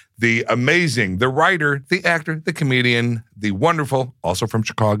now, the amazing, the writer, the actor, the comedian, the wonderful, also from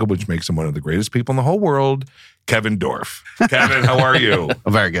Chicago, which makes him one of the greatest people in the whole world, Kevin Dorff. Kevin, how are you?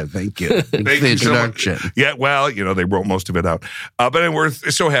 Very good. Thank you. Thank the you so introduction. much. Yeah, well, they wrote most of it out. But we're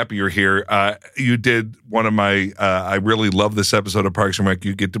so happy you're here. You did one of my, I really love this episode of Parks and Rec.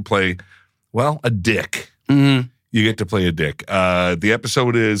 You get to play, a dick. Mm-hmm. You get to play a dick. The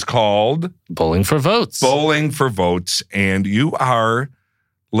episode is called Bowling for Votes. Bowling for Votes, and you are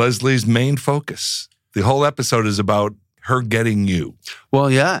Leslie's main focus. The whole episode is about her getting you.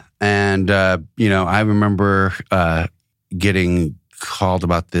 Well, yeah. And, I remember getting called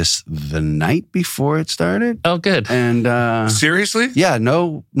about this the night before it started. Oh, good. And Seriously? yeah,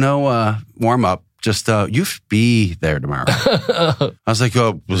 no warm up. Just, you be there tomorrow. I was like,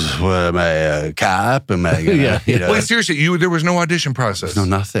 what am I, a cop? Am I gonna, Wait, seriously, there was no audition process? No,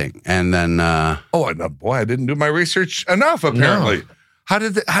 nothing. And then... I didn't do my research enough, apparently. No. How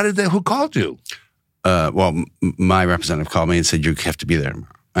did they, who called you? My representative called me and said, you have to be there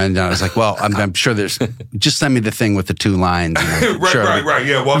tomorrow. And I was like, well, I'm sure just send me the thing with the 2 lines. Right.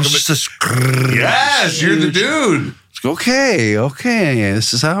 Yeah, welcome. Yes, you're the dude. Okay,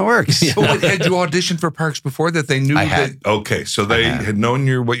 this is how it works. So had you auditioned for Parks before that? They knew I had. Okay, so they had known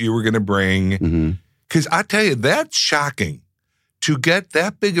what you were going to bring. Because I tell you, that's shocking to get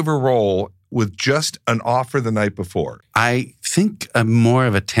that big of a role with just an offer the night before. I think more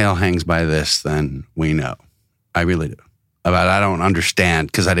of a tale hangs by this than we know. I really do. I don't understand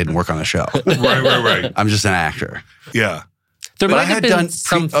because I didn't work on the show. Right. I'm just an actor. Yeah. There But might I have had been done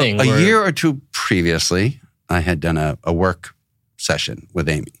something. a year or two previously. I had done a work session with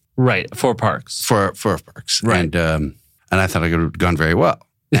Amy. Right, for Parks. For Parks. Right. And I thought I could have gone very well.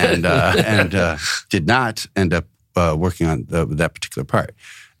 And did not end up working on that particular part.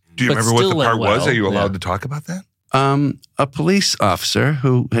 Do you But remember what the still part went was? well. Are you allowed Yeah. to talk about that? A police officer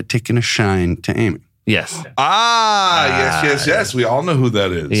who had taken a shine to Amy. Yes. Yes. We all know who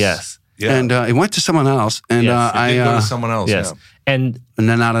that is. Yes. Yeah. And it went to someone else. And Yes, I did go to someone else. Yes. And and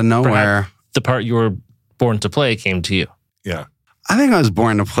then out of nowhere, the part you were born to play came to you. Yeah. I think I was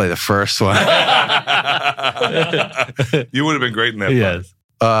born to play the first one. You would have been great in that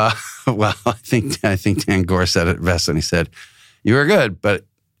part. Well, I think Dan Gore said it best when he said, "You were good, but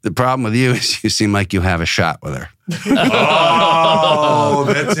the problem with you is you seem like you have a shot with her." Oh,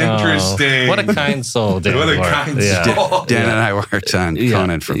 that's interesting. What a kind soul, Dan. What a Moore. kind Yeah. soul. Dan and I worked on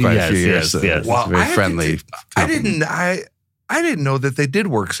Conan for quite a few years. Yes. Well, Very I had friendly. I didn't know that they did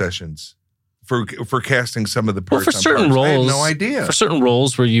work sessions for casting some of the Well, parts. for certain on Parks. roles, I had no idea. For certain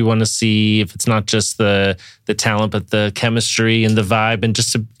roles where you want to see if it's not just the talent, but the chemistry and the vibe, and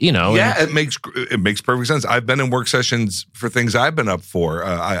just Yeah, it makes perfect sense. I've been in work sessions for things I've been up for.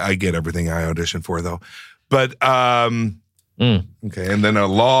 I get everything I audition for though, but okay, and then a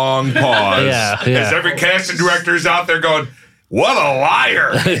long pause. Yeah. As every casting director is out there going, "What a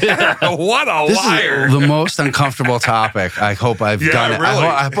liar! What a This liar!" is the most uncomfortable topic. I hope I've done it. really.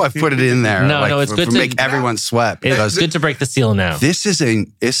 I hope I've put it in there. No, it's good to to make everyone sweat It's because good to break the seal now. this is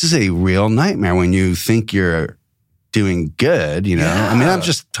a real nightmare when you think you're doing good. I mean, I'm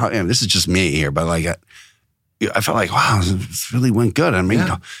just talking. This is just me here, but I felt like, wow, this really went good. I mean,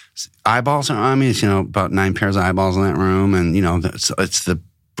 eyeballs are on me. It's about 9 pairs of eyeballs in that room, and it's the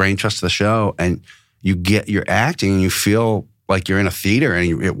brain trust of the show, and you're acting, and you feel like you're in a theater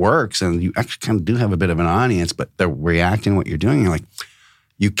and it works, and you actually kind of do have a bit of an audience, but they're reacting to what you're doing. You're like,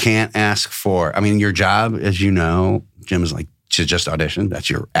 you can't ask for, your job, as you know, Jim, is like to just audition. That's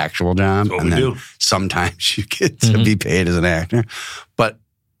your actual job. That's what and we then do. sometimes you get to be paid as an actor. But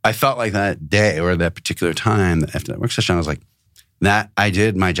I felt like that day or that particular time after that work session, I was like, that I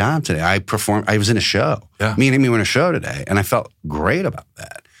did my job today. I performed. I was in a show. Yeah. Me and Amy were in a show today, and I felt great about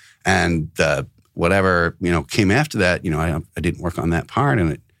that. And whatever came after that, I didn't work on that part,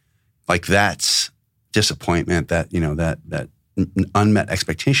 and that's disappointment. That that unmet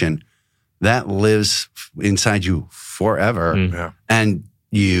expectation that lives inside you forever, Yeah. and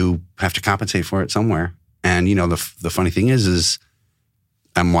you have to compensate for it somewhere. And the funny thing is.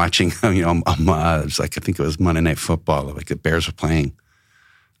 I'm watching, it's like, I think it was Monday Night Football, like the Bears were playing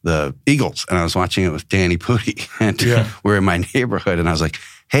the Eagles, and I was watching it with Danny Pudi, and we're in my neighborhood, and I was like,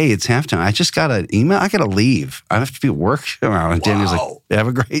 hey, it's halftime. I just got an email. I got to leave. I have to be at work tomorrow. And Danny was like, have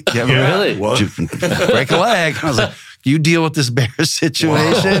a great day. Really? Break a leg. I was like, you deal with this Bears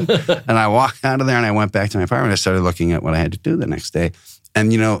situation? And I walked out of there, and I went back to my apartment. I started looking at what I had to do the next day.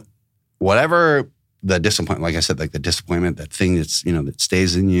 And, whatever the disappointment, like I said, like the disappointment, that thing that's, that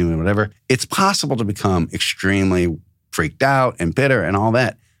stays in you and whatever, it's possible to become extremely freaked out and bitter and all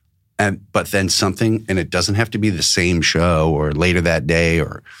that. But then something, and it doesn't have to be the same show or later that day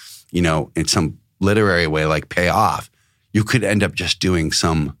or, in some literary way, like pay off. You could end up just doing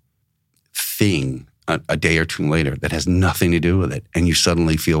some thing a day or two later that has nothing to do with it. And you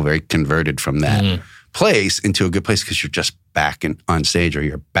suddenly feel very converted from that place into a good place because you're just back on stage, or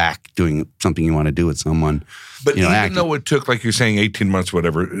you're back doing something you want to do with someone. But even acting. though it took, like you're saying, 18 months,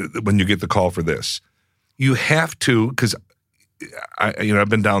 whatever, when you get the call for this, you have to, because I've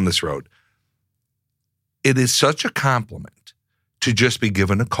been down this road. It is such a compliment to just be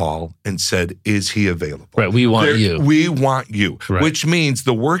given a call and said, is he available? Right, we want you. We want you, Right. Which means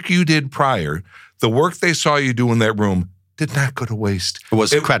the work you did prior, the work they saw you do in that room did not go to waste. It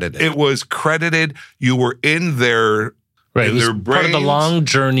was credited. It was credited. You were in their Right. in It was their part of the brains. long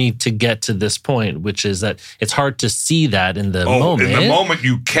journey to get to this point, which is that it's hard to see that in the moment. In the moment,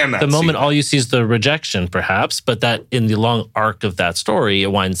 you cannot The moment, see all you see is the rejection, perhaps, but that in the long arc of that story,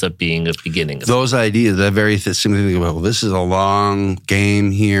 it winds up being a beginning. Those ideas, that very similar thing about, well, this is a long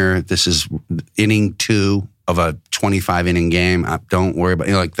game here. This is inning 2 of a 25-inning game. Don't worry about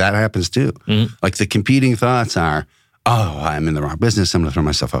it. Like that happens too. Mm-hmm. Like the competing thoughts are, oh, I'm in the wrong business. I'm going to throw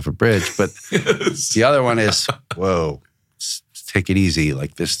myself off a bridge. But the other one is, whoa, take it easy.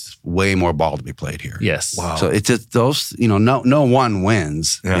 Like there's way more ball to be played here. Yes. Wow. So it's just those, no one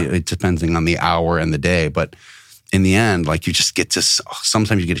wins. Yeah. It depending on the hour and the day. But in the end, like you just get to,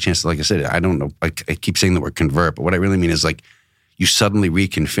 sometimes you get a chance to, like I said, I don't know, like I keep saying the word convert, but what I really mean is like you suddenly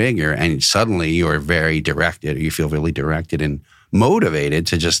reconfigure and suddenly you're very directed, or you feel really directed and motivated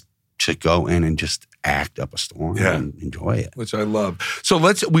to go in and just act up a storm and enjoy it. Which I love. So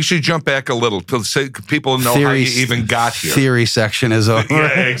we should jump back a little to say people know how you even got here. Theory section is over. Yeah,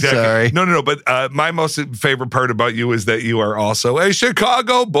 exactly. Sorry. No. But my most favorite part about you is that you are also a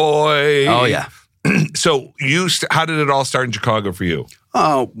Chicago boy. Oh yeah. So how did it all start in Chicago for you?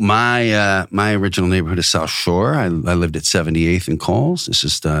 Oh, my original neighborhood is South Shore. I lived at 78th and Coles. This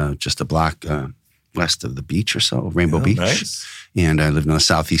is just a block west of the beach or so, Rainbow Beach. Nice. And I lived on the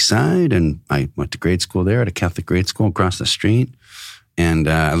southeast side, and I went to grade school there at a Catholic grade school across the street. And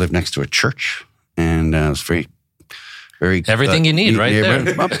I lived next to a church, and it was very Everything you need right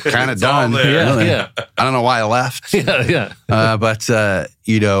there. Well, kind of done. there. Yeah, really. yeah. I don't know why I left. Yeah. But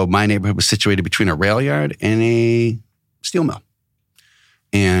my neighborhood was situated between a rail yard and a steel mill.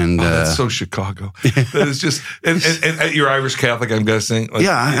 And That's so Chicago. That is just, and you're Irish Catholic, I'm guessing. Like,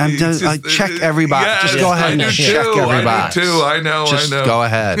 I check every box. Yeah, just go ahead and check every box. I do too. I know. Just go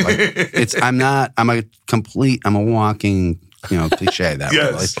ahead. Like, I'm a walking, cliche that way.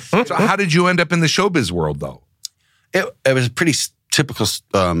 Yes. So how did you end up in the showbiz world, though? It was a pretty typical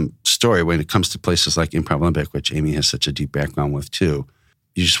story when it comes to places like Improv Olympic, which Amy has such a deep background with too.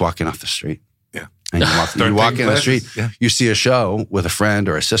 You just walk in off the street. Yeah. And you walk in the street, Yeah. you see a show with a friend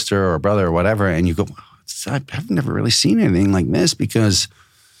or a sister or a brother or whatever, and you go, I've never really seen anything like this, because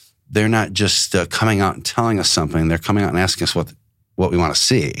they're not just coming out and telling us something. They're coming out and asking us what we want to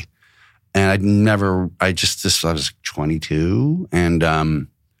see. And I was 22, and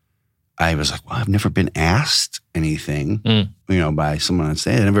I was like, well, I've never been asked anything, by someone on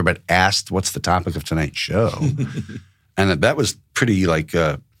stage. I've never been asked, what's the topic of tonight's show? And that was pretty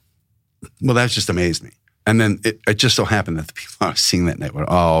that just amazed me. And then it just so happened that the people I was seeing that night were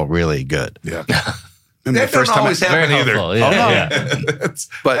all really good. Yeah. And That doesn't always happen Very either. helpful, yeah.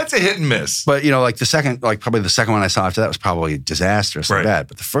 That's a hit and miss. But, probably the second one I saw after that was probably disastrous and Right. bad.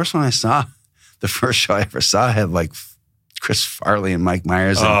 But the first one I saw, the first show I ever saw had Chris Farley and Mike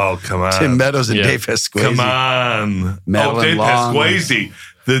Myers and come on. Tim Meadows and Dave Pasquazi. Come on. Madeline Dave Long. Pasquazi.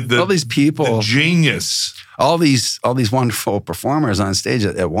 All these people. The genius. All these wonderful performers on stage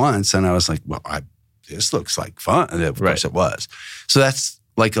at once. And I was like, well, this looks like fun. And of course it was. So that's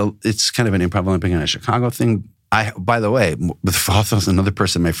like it's kind of an improv Olympic and a Chicago thing. By the way, with another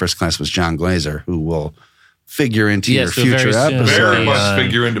person in my first class was John Glazer, who will figure into your future episode. Very much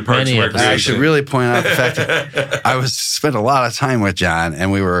figure into Parks and Recreation. I should really point out the fact that I spent a lot of time with John, and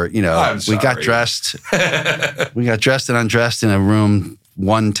we were, we got dressed and undressed in a room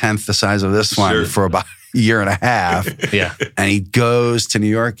 1/10 the size of this one for about a year and a half. Yeah, and he goes to New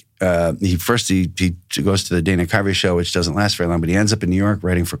York. He goes to the Dana Carvey show, which doesn't last very long, but he ends up in New York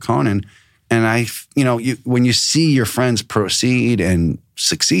writing for Conan. And when you see your friends proceed and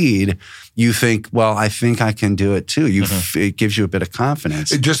succeed, you think, well, I think I can do it too. It gives you a bit of confidence.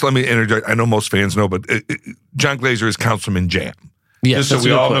 Just let me interject. I know most fans know, but John Glazer is Councilman Jam. Yes, just so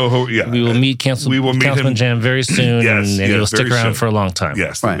we all know who. Yeah, we will meet Councilman Jam very soon, and he will stick around for a long time.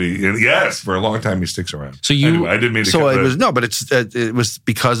 Yes, right. For a long time he sticks around. So anyway, I didn't mean to. So it was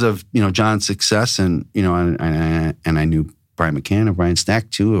because of John's success, and and I knew Brian McCann and Brian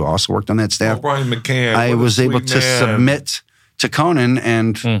Stack too, who also worked on that staff. Oh, Brian McCann. I was able to submit to Conan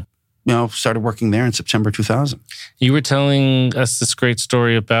and started working there in September 2000. You were telling us this great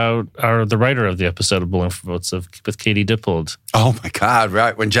story about the writer of the episode of Bowling for Votes with Katie Dippold. Oh my God!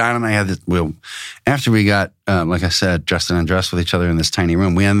 Right when John and I had after we got like I said, dressed and undressed with each other in this tiny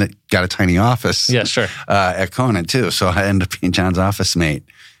room, we got a tiny office. Yeah, sure. At Conan too, so I ended up being John's office mate.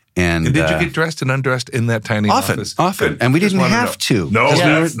 And did you get dressed and undressed in that tiny office? Often. And we didn't have to. No, we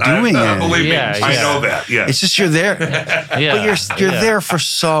were doing it. Believe me, I know that. Yeah. It's just you're there. But you're there for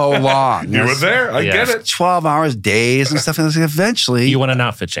so long. You were there. I get it. 12 hours, days and stuff. And eventually you want an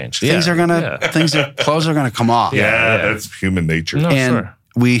outfit change. Clothes are gonna come off. Yeah, that's human nature. No, and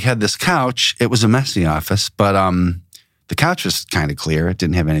we had this couch. It was a messy office, but the couch was kind of clear. It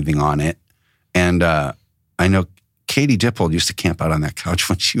didn't have anything on it. And I know Katie Dippold used to camp out on that couch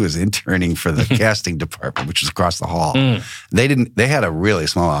when she was interning for the casting department, which was across the hall. They had a really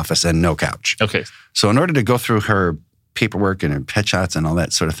small office and no couch. Okay. So in order to go through her paperwork and her headshots and all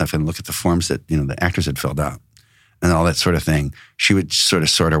that sort of stuff and look at the forms that, the actors had filled out and all that sort of thing, she would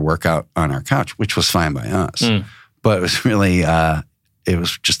sort of work out on our couch, which was fine by us. But it was really, it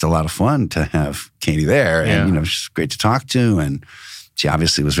was just a lot of fun to have Katie there. And, she's great to talk to. And she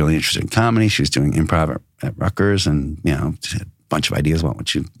obviously was really interested in comedy. She was doing improv at Rutgers and, she had a bunch of ideas about what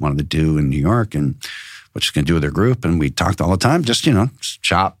she wanted to do in New York and what she's going to do with her group. And we talked all the time, just,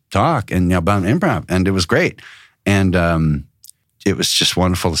 talk and about improv. And it was great. And it was just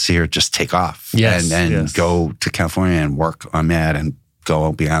wonderful to see her just take off and go to California and work on that and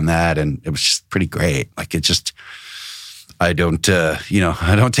go beyond that. And it was just pretty great. Like it just... I don't take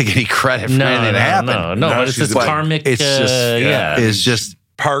any credit for anything that happened. No, but it's this karmic. It's just, it's just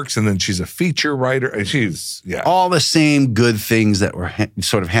Parks, and then she's a feature writer, and she's all the same good things that were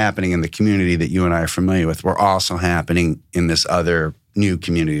sort of happening in the community that you and I are familiar with were also happening in this other new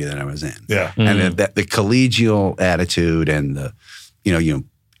community that I was in. Yeah, and the collegial attitude and the,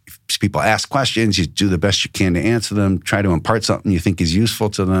 if people ask questions, you do the best you can to answer them. Try to impart something you think is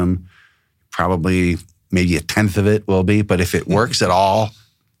useful to them. Probably. Maybe 1/10 of it will be, but if it works at all,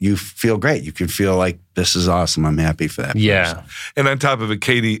 you feel great. You can feel like, this is awesome. I'm happy for that person. And on top of it,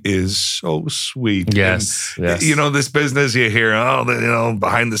 Katie is so sweet. Yes. This business you hear,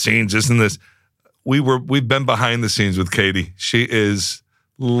 behind the scenes, this and this. We've been behind the scenes with Katie. She is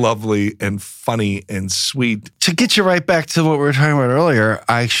lovely and funny and sweet. To get you right back to what we were talking about earlier,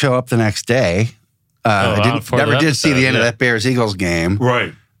 I show up the next day. I never did see the end of that Bears-Eagles game.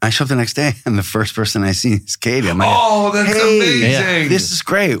 Right. I show up the next day, and the first person I see is Katie. I'm like, oh, that's amazing. This is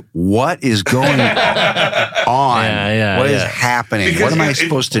great. What is going on? What is happening? Because what am I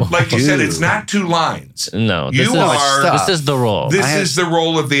supposed to do? Like you said, it's not 2 lines. No, this is the role. This is the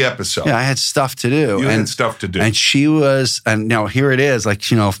role of the episode. Yeah, I had stuff to do. You had stuff to do. And she was, and now here it is, like,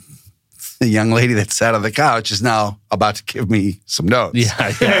 the young lady that sat on the couch is now about to give me some notes.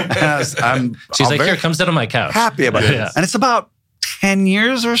 Yeah. She's like, here, come sit on my couch. Happy about it. And it's about 10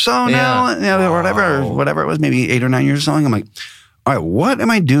 years or so now, whatever it was, maybe 8 or 9 years or something. I'm like, all right, what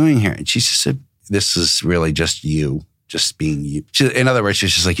am I doing here? And she just said, this is really just you, just being you. In other words,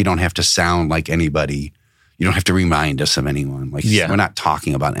 she's just like, you don't have to sound like anybody. You don't have to remind us of anyone. Like, we're not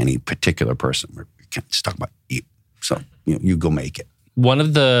talking about any particular person. We're just talking about you. So, you go make it. One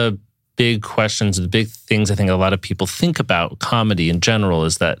of the big questions, the big things I think a lot of people think about comedy in general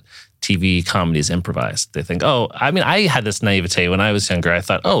is that TV comedy is improvised. They think, I had this naivete when I was younger. I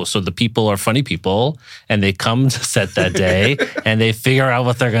thought, so the people are funny people and they come to set that day and they figure out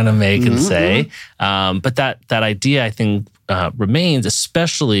what they're going to make and say. But that idea, I think, remains,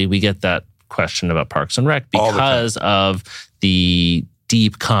 especially we get that question about Parks and Rec because of the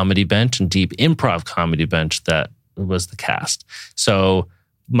deep comedy bench and deep improv comedy bench that was the cast. So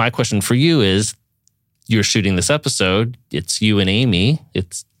my question for you is, you're shooting this episode. It's you and Amy.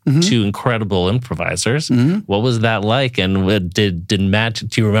 It's two incredible improvisers. What was that like? And did magic?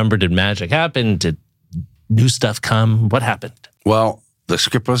 Do you remember? Did magic happen? Did new stuff come? What happened? Well, the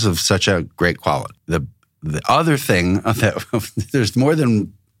script was of such a great quality. The other thing that there's more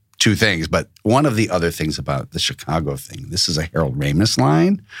than two things, but one of the other things about the Chicago thing. This is a Harold Ramis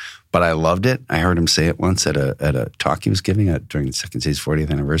line, but I loved it. I heard him say it once at a talk he was giving during the second season's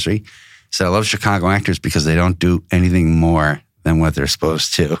 40th anniversary. So I love Chicago actors because they don't do anything more than what they're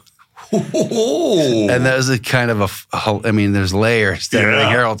supposed to. And that was a kind of there's layers to everything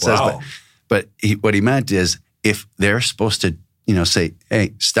Harold says. But what he meant is if they're supposed to, say,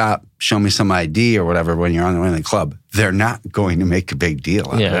 hey, stop, show me some ID or whatever when you're on the way to the club, they're not going to make a big deal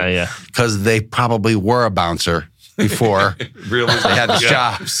out of it. Because they probably were a bouncer before they had the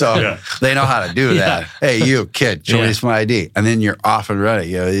job. So they know how to do that. Hey, you kid, show me some ID. And then you're off and running.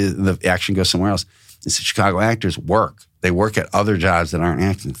 The action goes somewhere else. It's the Chicago actors work. They work at other jobs that aren't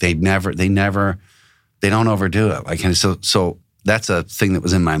acting. They don't overdo it. And so that's a thing that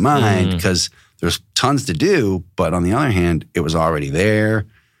was in my mind because there's tons to do, but on the other hand, it was already there.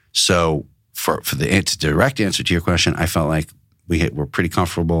 So for the direct answer to your question, I felt like we're pretty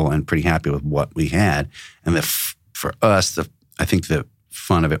comfortable and pretty happy with what we had. And for us, I think the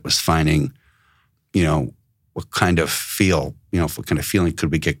fun of it was finding, what kind of what kind of feeling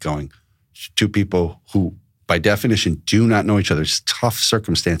could we get going? Two people who, by definition, do not know each other. It's tough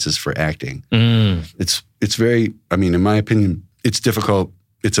circumstances for acting. It's very, in my opinion, it's difficult.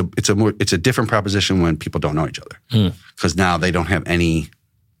 It's a different proposition when people don't know each other because now they don't have anything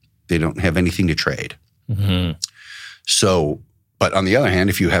to trade. So, but on the other hand,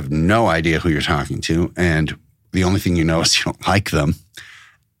 if you have no idea who you're talking to and the only thing you know is you don't like them,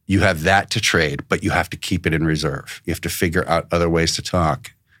 you have that to trade, but you have to keep it in reserve. You have to figure out other ways to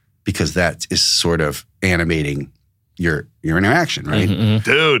talk because that is sort of animating your interaction, right?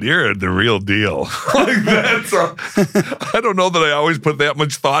 Dude, you're the real deal. I don't know that I always put that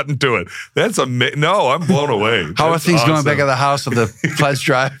much thought into it. That's no, I'm blown away. How are things going back at the house with the pledge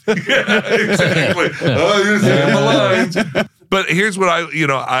drive? Exactly. You're saying the lines. But here's what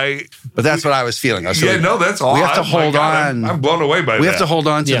But that's what I was feeling. That's all. We have to hold on. I'm blown away by that. We have to hold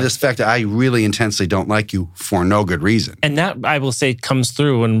on to this fact that I really intensely don't like you for no good reason. And that, I will say, comes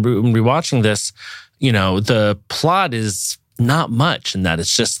through when rewatching this. The plot is not much in that.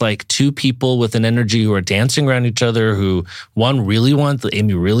 It's just like two people with an energy who are dancing around each other who Amy really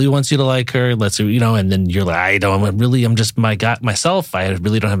wants you to like her. And then you're like, I'm just my guy myself. I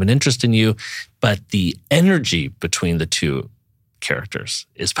really don't have an interest in you. But the energy between the two characters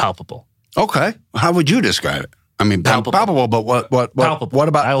is palpable. Okay. How would you describe it? Palpable, but what palpable. What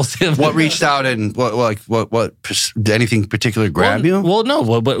about what reached out and what did anything particular grab you? Well, no.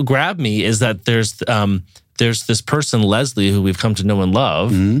 What grabbed me is that there's this person, Leslie, who we've come to know and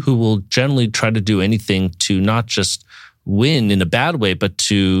love, who will generally try to do anything to not just win in a bad way, but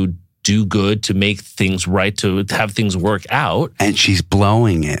to do good, to make things right, to have things work out. And she's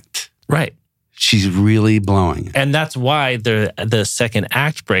blowing it. Right. She's really blowing it. And that's why the second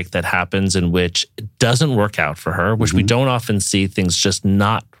act break that happens in which it doesn't work out for her, which we don't often see things just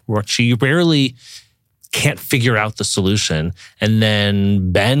not work. She rarely can't figure out the solution. And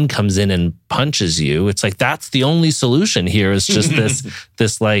then Ben comes in and punches you. It's like, that's the only solution here is just this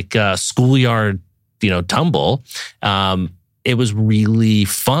schoolyard, tumble. It was really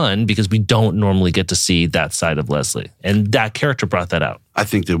fun because we don't normally get to see that side of Leslie. And that character brought that out. I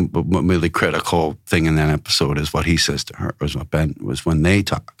think the really critical thing in that episode is what he says to her, was what Ben was when they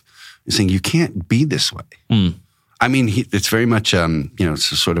talk. He's saying, you can't be this way. It's very much,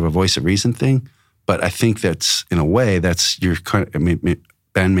 it's sort of a voice of reason thing. But I think that's, in a way,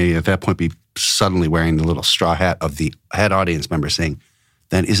 Ben may at that point be suddenly wearing the little straw hat of the head audience member saying,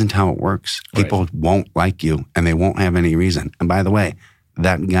 that isn't how it works. People won't like you, and they won't have any reason. And by the way,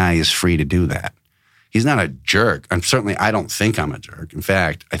 that guy is free to do that. He's not a jerk. I don't think I'm a jerk. In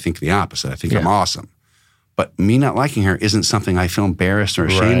fact, I think the opposite. I think I'm awesome. But me not liking her isn't something I feel embarrassed or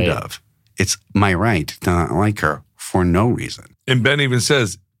ashamed of. It's my right to not like her for no reason. And Ben even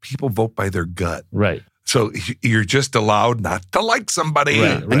says, people vote by their gut. Right. So you're just allowed not to like somebody.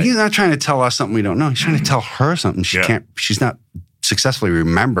 Right. And he's not trying to tell us something we don't know. He's trying to tell her something she can't. She's not successfully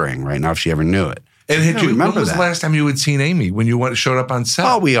remembering right now if she ever knew it. And I when remember was that. the last time you had seen Amy when you showed up on set?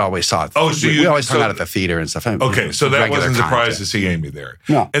 Oh, we always saw it. Oh, so we always hung out at the theater and stuff. Okay, so that Regular wasn't a surprise contact. to see Amy there.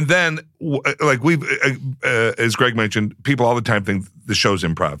 No. And then, like we've, as Greg mentioned, people all the time think the show's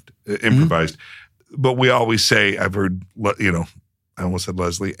improvised. But we always say, I've heard, I almost said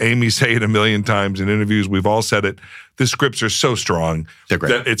Leslie, Amy say it a million times in interviews. We've all said it. The scripts are so strong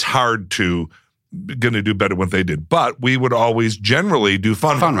that it's hard to going to do better than what they did. But we would always generally do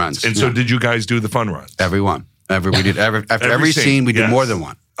fun runs. And so did you guys do the fun runs? Every scene, we did more than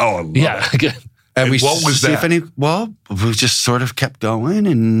one. Oh, I love it. And what was that? We just sort of kept going,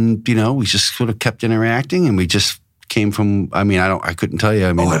 and we just sort of kept interacting, and we just came from. I couldn't tell you.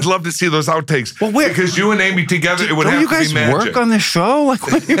 I'd love to see those outtakes. Well, where? Because you and Amy together, it would have to be magic. Don't you guys work on this show? Like,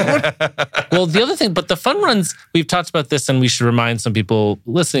 Well, the other thing, but the fun runs, we've talked about this, and we should remind some people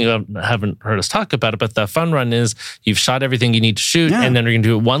listening who haven't heard us talk about it, but the fun run is you've shot everything you need to shoot, and then you're going to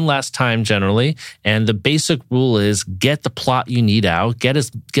do it one last time generally. And the basic rule is get the plot you need out,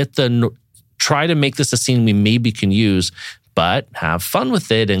 try to make this a scene we maybe can use, but have fun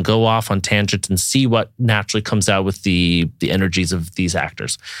with it and go off on tangents and see what naturally comes out with the energies of these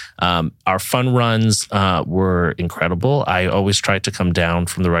actors. Our fun runs were incredible. I always tried to come down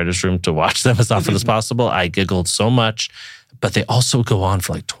from the writer's room to watch them as often as possible. I giggled so much, but they also go on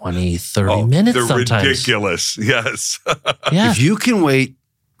for like 20, 30 minutes they're sometimes. Ridiculous, yes. Yeah. If you can wait,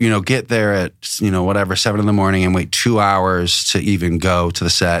 get there at, 7 a.m. and wait 2 hours to even go to the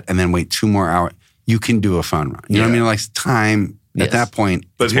set and then wait 2 more hours, you can do a fun run. You know what I mean? Like time at that point.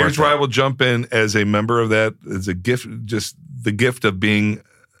 But here's where I will jump in as a member of that, as a gift, just the gift of being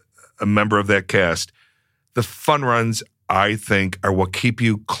a member of that cast. The fun runs, I think, are what keep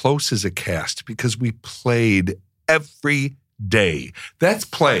you close as a cast because we played every day. That's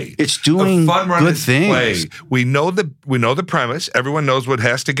play. It's doing fun run good is things. Play. We know the premise. Everyone knows what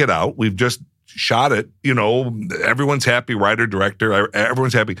has to get out. We've just shot it. Everyone's happy. Writer, director,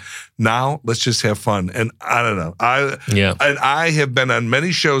 everyone's happy. Now let's just have fun. And I don't know. And I have been on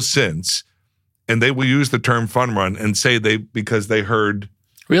many shows since, and they will use the term fun run and say because they heard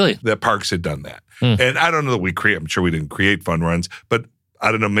that Parks had done that. And I don't know that I'm sure we didn't create fun runs, but I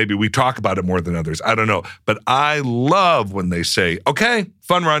don't know, maybe we talk about it more than others. I don't know. But I love when they say, okay,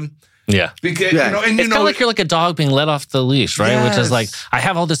 fun run. Yeah. Because, it's kind of like you're like a dog being let off the leash, right? Yes. Which is like, I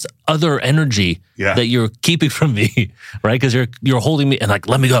have all this other energy that you're keeping from me, right? Because you're holding me and like,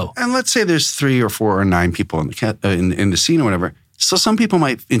 let me go. And let's say there's 3 or 4 or 9 people in the scene or whatever. So some people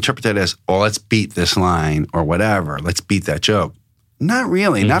might interpret that as, let's beat this line or whatever. Let's beat that joke. Not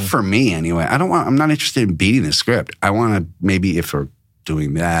really. Not for me anyway. I'm not interested in beating the script. I want to maybe if we're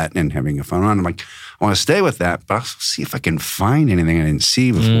doing that and having a fun run, I'm like, I want to stay with that, but I'll see if I can find anything I didn't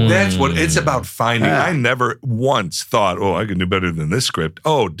see before. That's what it's about, finding. Yeah. I never once thought, I can do better than this script.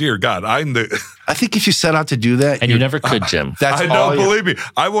 Oh, dear God. I think if you set out to do that... And you never could, Jim. Believe me.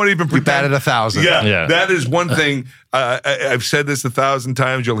 I won't even pretend. You batted 1,000. Yeah. That is one thing. I've said this 1,000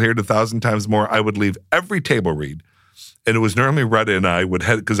 times. You'll hear it 1,000 times more. I would leave every table read. And it was normally Retta and I would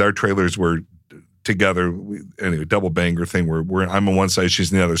head, because our trailers were together, double banger thing where I'm on one side,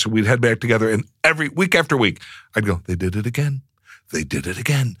 she's on the other. So we'd head back together, and every week after week, I'd go, they did it again. They did it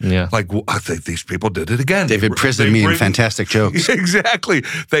again. Yeah. Like, I think these people did it again. They've imprisoned me in fantastic jokes. Exactly.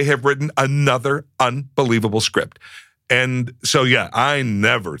 They have written another unbelievable script. And so, I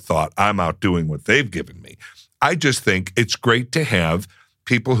never thought I'm outdoing what they've given me. I just think it's great to have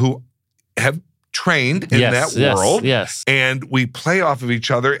people who have trained in that world. Yes. And we play off of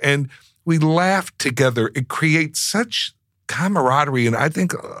each other and we laugh together. It creates such camaraderie. And I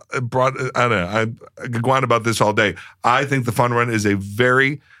think it brought, I don't know, I could go on about this all day. I think the fun run is a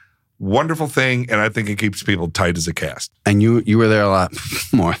very wonderful thing. And I think it keeps people tight as a cast. And you were there a lot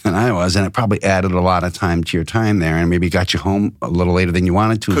more than I was. And it probably added a lot of time to your time there and maybe got you home a little later than you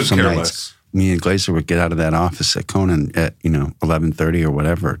wanted to. Some nights. Me and Glazer would get out of that office at Conan at, 11:30 or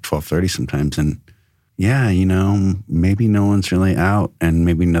whatever, 12:30 sometimes. And maybe no one's really out and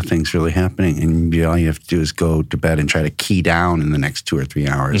maybe nothing's really happening. And all you have to do is go to bed and try to key down in the next 2 or 3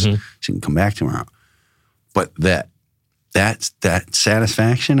 hours so you can come back tomorrow. But that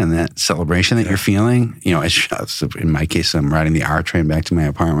satisfaction and that celebration that you're feeling, in my case, I'm riding the R train back to my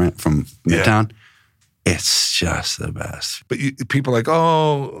apartment from Midtown. Yeah. It's just the best. But people are like,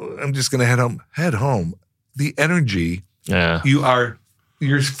 I'm just going to head home. The energy,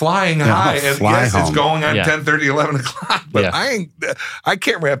 you're flying high. And yes, home. It's going on 10:30, 11 o'clock. But I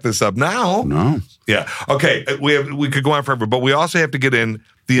can't wrap this up now. No. Yeah. Okay. We could go on forever, but we also have to get in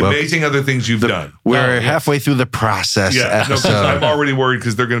the amazing other things you've done. We're halfway through the process. Yeah. No, I'm already worried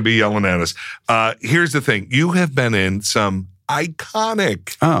because they're going to be yelling at us. Here's the thing. You have been in some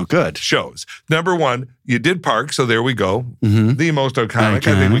iconic shows. Number one, you did Parks, so there we go. The most iconic.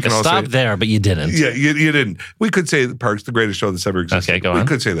 I think we can all stop say there, but you didn't. Yeah, you didn't. We could say that Parks, the greatest show that's ever existed. Okay, go on. We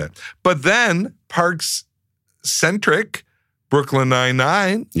could say that. But then Parks-centric Brooklyn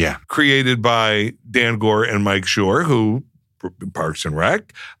Nine-Nine, created by Dan Gore and Mike Shore, who Parks and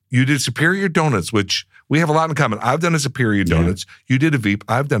Rec. You did Superior Donuts, which we have a lot in common. I've done a Superior Donuts. You did a Veep.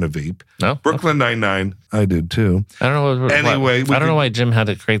 I've done a Veep. No, Brooklyn Nine-Nine. I did too. I don't know. Anyway, I don't know why Jim had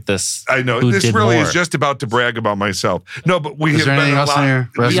to create this. I know this really is just about to brag about myself. No, but we is have there anything else on your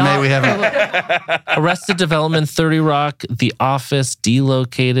resume we haven't? Arrested Development, 30 Rock, The Office,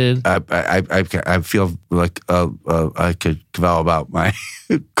 Delocated. I feel like I could kvel about my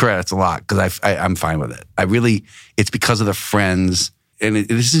credits a lot because I'm fine with it. It's because of the friends. And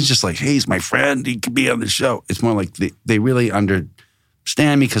it isn't just like, hey, he's my friend, he could be on the show. It's more like they really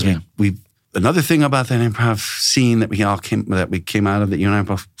understand me because we another thing about that improv scene that we came out of, that you and I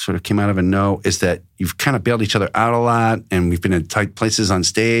both sort of came out of and know, is that you've kind of bailed each other out a lot, and we've been in tight places on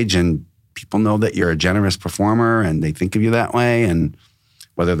stage, and people know that you're a generous performer and they think of you that way, and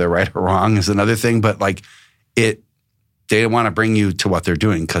whether they're right or wrong is another thing, but like they want to bring you to what they're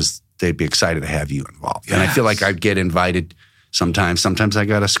doing because they'd be excited to have you involved. Yes. And I feel like I'd get invited sometimes I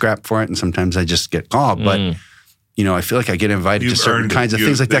got a scrap for it, and sometimes I just get called. But, I feel like I get invited to certain kinds of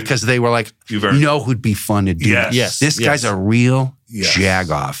things like that because they were like, who'd be fun to do this? Yes. This guy's a real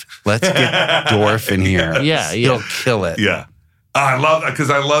jag-off. Let's get Dorff in here. He'll kill it. Yeah. I love that because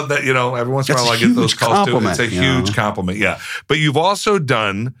I love that, every once in a while I get those calls too. It's a huge compliment. Yeah. But you've also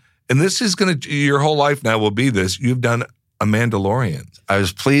done, and this is your whole life now will be this, you've done a Mandalorian. I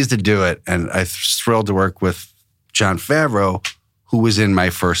was pleased to do it, and I was thrilled to work with Jon Favreau, who was in my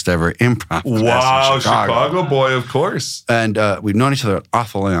first ever improv class in Chicago boy, of course. And we've known each other an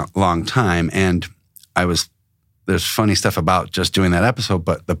awful long time. And there's funny stuff about just doing that episode,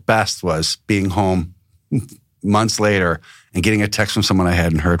 but the best was being home months later and getting a text from someone I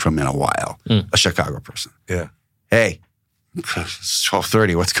hadn't heard from in a while, a Chicago person. Yeah. Hey, it's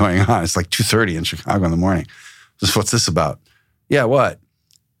 12:30, what's going on? It's like 2:30 in Chicago in the morning. What's this about? Yeah, what?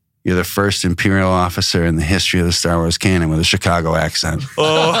 You're the first Imperial officer in the history of the Star Wars canon with a Chicago accent.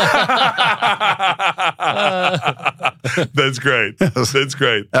 Oh. That's great. That's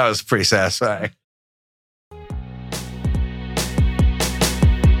great. That was pretty satisfying.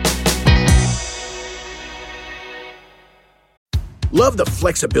 Love the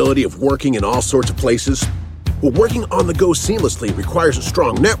flexibility of working in all sorts of places? Well, working on the go seamlessly requires a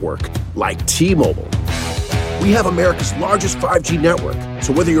strong network like T-Mobile. We have America's largest 5G network,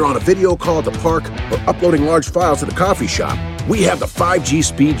 so whether you're on a video call at the park or uploading large files at the coffee shop, we have the 5G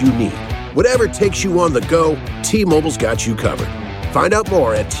speed you need. Whatever takes you on the go, T-Mobile's got you covered. Find out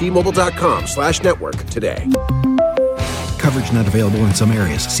more at T-Mobile.com/network today. Coverage not available in some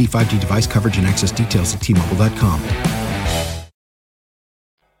areas. See 5G device coverage and access details at T-Mobile.com.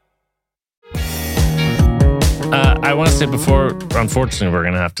 I want to say before, unfortunately, we're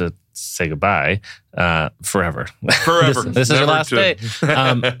going to have to say goodbye forever. Forever. This is your last day.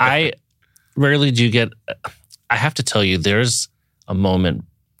 I rarely do get, I have to tell you, there's a moment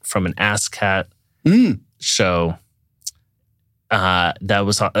from an ASCAT show that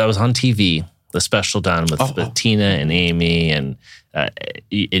was on TV, the special done with Tina and Amy and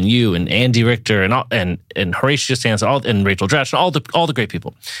you and Andy Richter and Horatio Sands and Rachel Dratch and all the great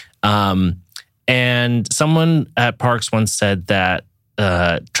people. And someone at Parks once said that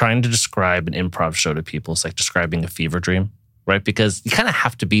trying to describe an improv show to people is like describing a fever dream, right? Because you kind of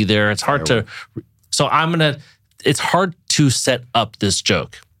have to be there. It's hard to. So it's hard to set up this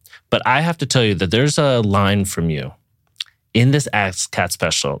joke, but I have to tell you that there's a line from you in this ASCAT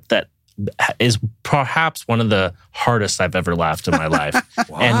special that is perhaps one of the hardest I've ever laughed in my life.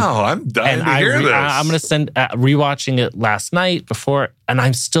 Wow, I'm dying to hear this. I'm going to send rewatching it last night before, and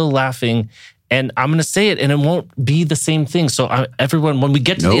I'm still laughing. And I'm going to say it, and it won't be the same thing. So everyone, when we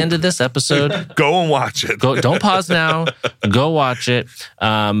get to the end of this episode... Go and watch it. Don't pause now. Go watch it.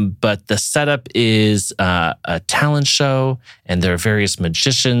 But the setup is a talent show, and there are various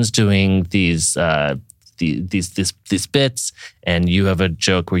magicians doing these bits, and you have a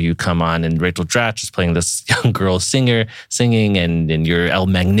joke where you come on, and Rachel Dratch is playing this young girl singing, and you're El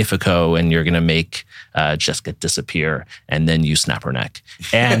Magnifico, and you're going to make Jessica disappear, and then you snap her neck.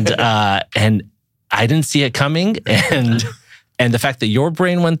 And I didn't see it coming, and the fact that your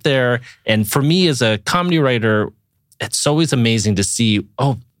brain went there, and for me as a comedy writer, it's always amazing to see,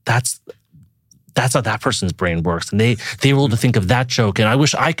 that's how that person's brain works, and they were able to think of that joke, and I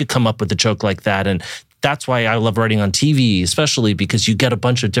wish I could come up with a joke like that, and that's why I love writing on TV, especially because you get a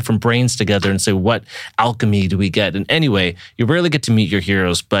bunch of different brains together and say, what alchemy do we get? And anyway, you rarely get to meet your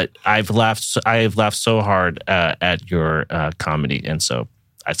heroes, but I've laughed so hard at your comedy. And so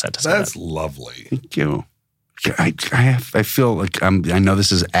I said to say That's that. lovely. Thank you. I feel like I know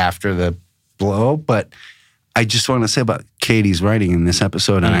this is after the blow, but I just want to say about Katie's writing in this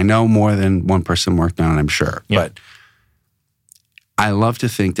episode, and I know more than one person worked on it, I'm sure. Yeah. But I love to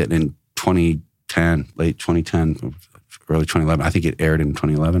think that in 2010, late 2010, early 2011, I think it aired in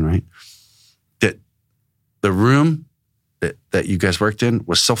 2011, right? That the room that you guys worked in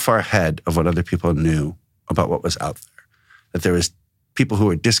was so far ahead of what other people knew about what was out there, that there was people who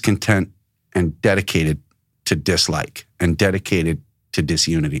were discontent and dedicated to dislike and dedicated to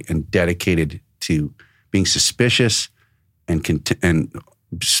disunity and dedicated to being suspicious and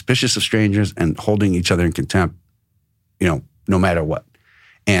suspicious of strangers and holding each other in contempt, no matter what.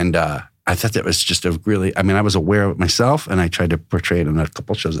 And I thought that was just I was aware of it myself, and I tried to portray it in a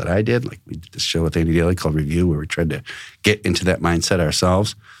couple shows that I did. Like we did this show with Andy Daly called Review, where we tried to get into that mindset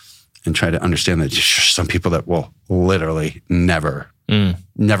ourselves and try to understand that there's some people that will literally never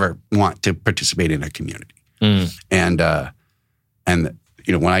want to participate in a community. And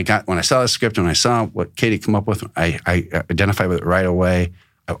when I saw the script and I saw what Katie came up with, I identified with it right away.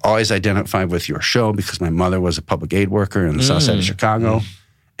 I've always identified with your show because my mother was a public aid worker in the south side of Chicago,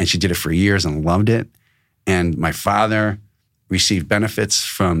 and she did it for years and loved it. And my father received benefits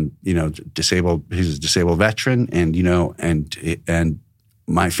from, disabled. He's a disabled veteran, and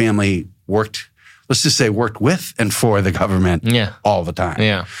my family worked with and for the government all the time.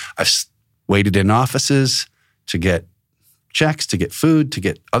 Yeah. I've waited in offices to get checks, to get food, to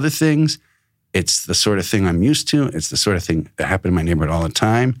get other things. It's the sort of thing I'm used to. It's the sort of thing that happened in my neighborhood all the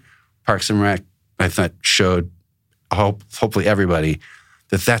time. Parks and Rec, I thought, showed hopefully everybody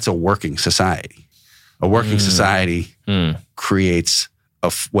that that's a working society. A working society creates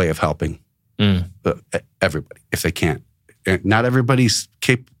a way of helping everybody if they can't. Not everybody's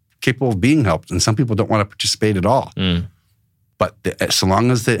capable of being helped, and some people don't want to participate at all. But so long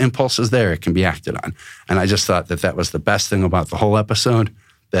as the impulse is there, it can be acted on. And I just thought that was the best thing about the whole episode,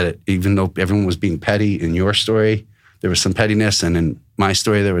 that even though everyone was being petty in your story, there was some pettiness. And in my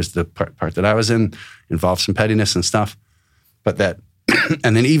story, there was the part that I was in, involved some pettiness and stuff. But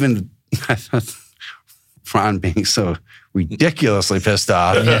and then even I thought Ron being so ridiculously pissed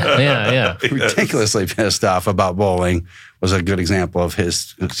off. Ridiculously pissed off about bowling was a good example of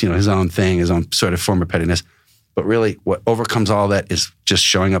his own thing, his own sort of form of pettiness. But really, what overcomes all that is just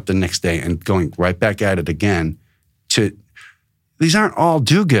showing up the next day and going right back at it again. These aren't all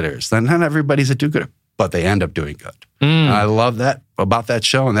do-gooders. Not everybody's a do-gooder, but they end up doing good. And I love that about that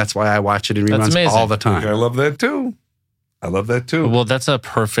show, and that's why I watch it in reruns all the time. I love that too. Well, that's a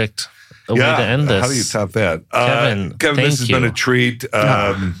perfect way to end this. How do you top that? Kevin, this has been a treat.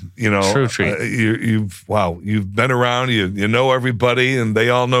 True treat. You've been around, you know everybody, and they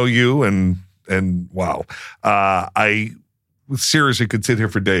all know you, and wow. I seriously could sit here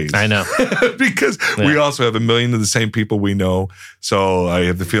for days. I know. Because we also have a million of the same people we know. So I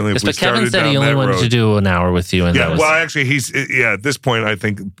have the feeling if we started Kevin said down he only that wanted road, to do an hour with you. And actually, at this point, I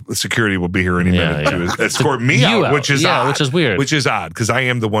think security will be here any minute to escort me out, which is odd. Which is weird. Which is odd, because I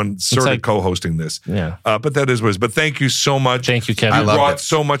am the one sort of co-hosting this. Yeah. But that is what it is. But thank you so much. Thank you, Kevin. You brought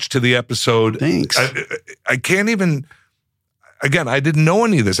so much to the episode. Thanks. I can't even... Again, I didn't know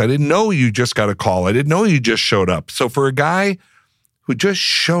any of this. I didn't know you just got a call. I didn't know you just showed up. So for a guy who just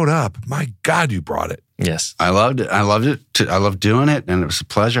showed up, my God, you brought it. Yes. I loved it. I loved doing it, and it was a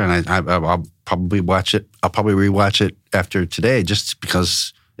pleasure. And I'll probably watch it. I'll probably rewatch it after today, just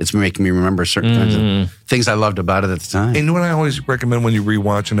because it's making me remember certain kinds of things I loved about it at the time. And what I always recommend when you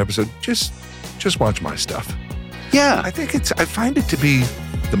rewatch an episode, just watch my stuff. Yeah. I find it to be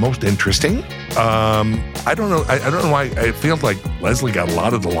the most interesting. I don't know. I don't know why I feel like Leslie got a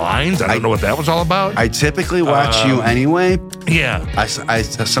lot of the lines. I don't know what that was all about. I typically watch you anyway. Yeah. I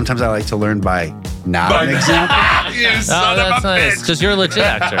sometimes I like to learn by not an example. You son of that's a nice, bitch. because you're a legit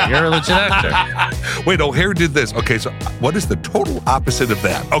actor. You're a legit actor. Wait, O'Hare did this. Okay, so what is the total opposite of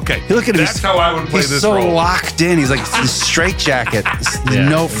that? Okay, Look at him. That's how I would play he's this so role. locked in. He's like this straight jacket.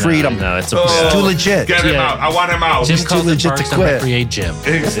 No freedom. No, it's It's too legit. Get him out. I want him out. Jim too calls it legit to Parks and quit. Recreate Jim.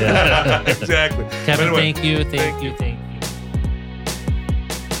 Exactly. Kevin, Anyway, thank you. Thank you.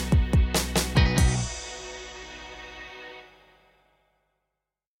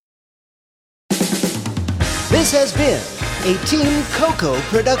 This has been a Team Coco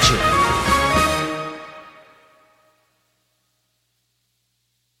production.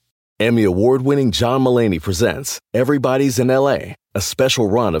 Emmy award-winning John Mulaney presents Everybody's in L.A., a special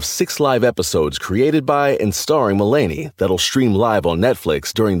run of 6 live episodes created by and starring Mulaney that'll stream live on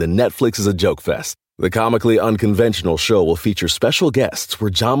Netflix during the Netflix is a Joke Fest. The comically unconventional show will feature special guests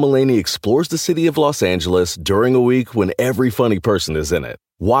where John Mulaney explores the city of Los Angeles during a week when every funny person is in it.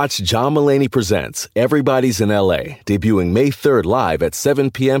 Watch John Mulaney Presents Everybody's in L.A., debuting May 3rd live at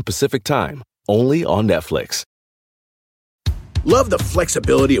 7 p.m. Pacific Time, only on Netflix. Love the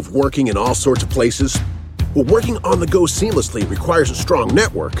flexibility of working in all sorts of places? Well, working on the go seamlessly requires a strong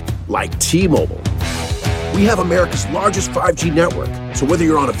network like T-Mobile. We have America's largest 5G network, so whether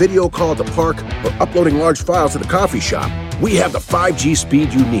you're on a video call at the park or uploading large files at a coffee shop, we have the 5G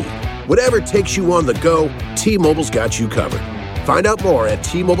speed you need. Whatever takes you on the go, T-Mobile's got you covered. Find out more at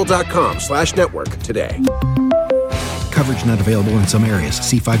T-Mobile.com/network today. Coverage not available in some areas.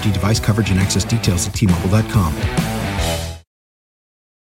 See 5G device coverage and access details at T-Mobile.com.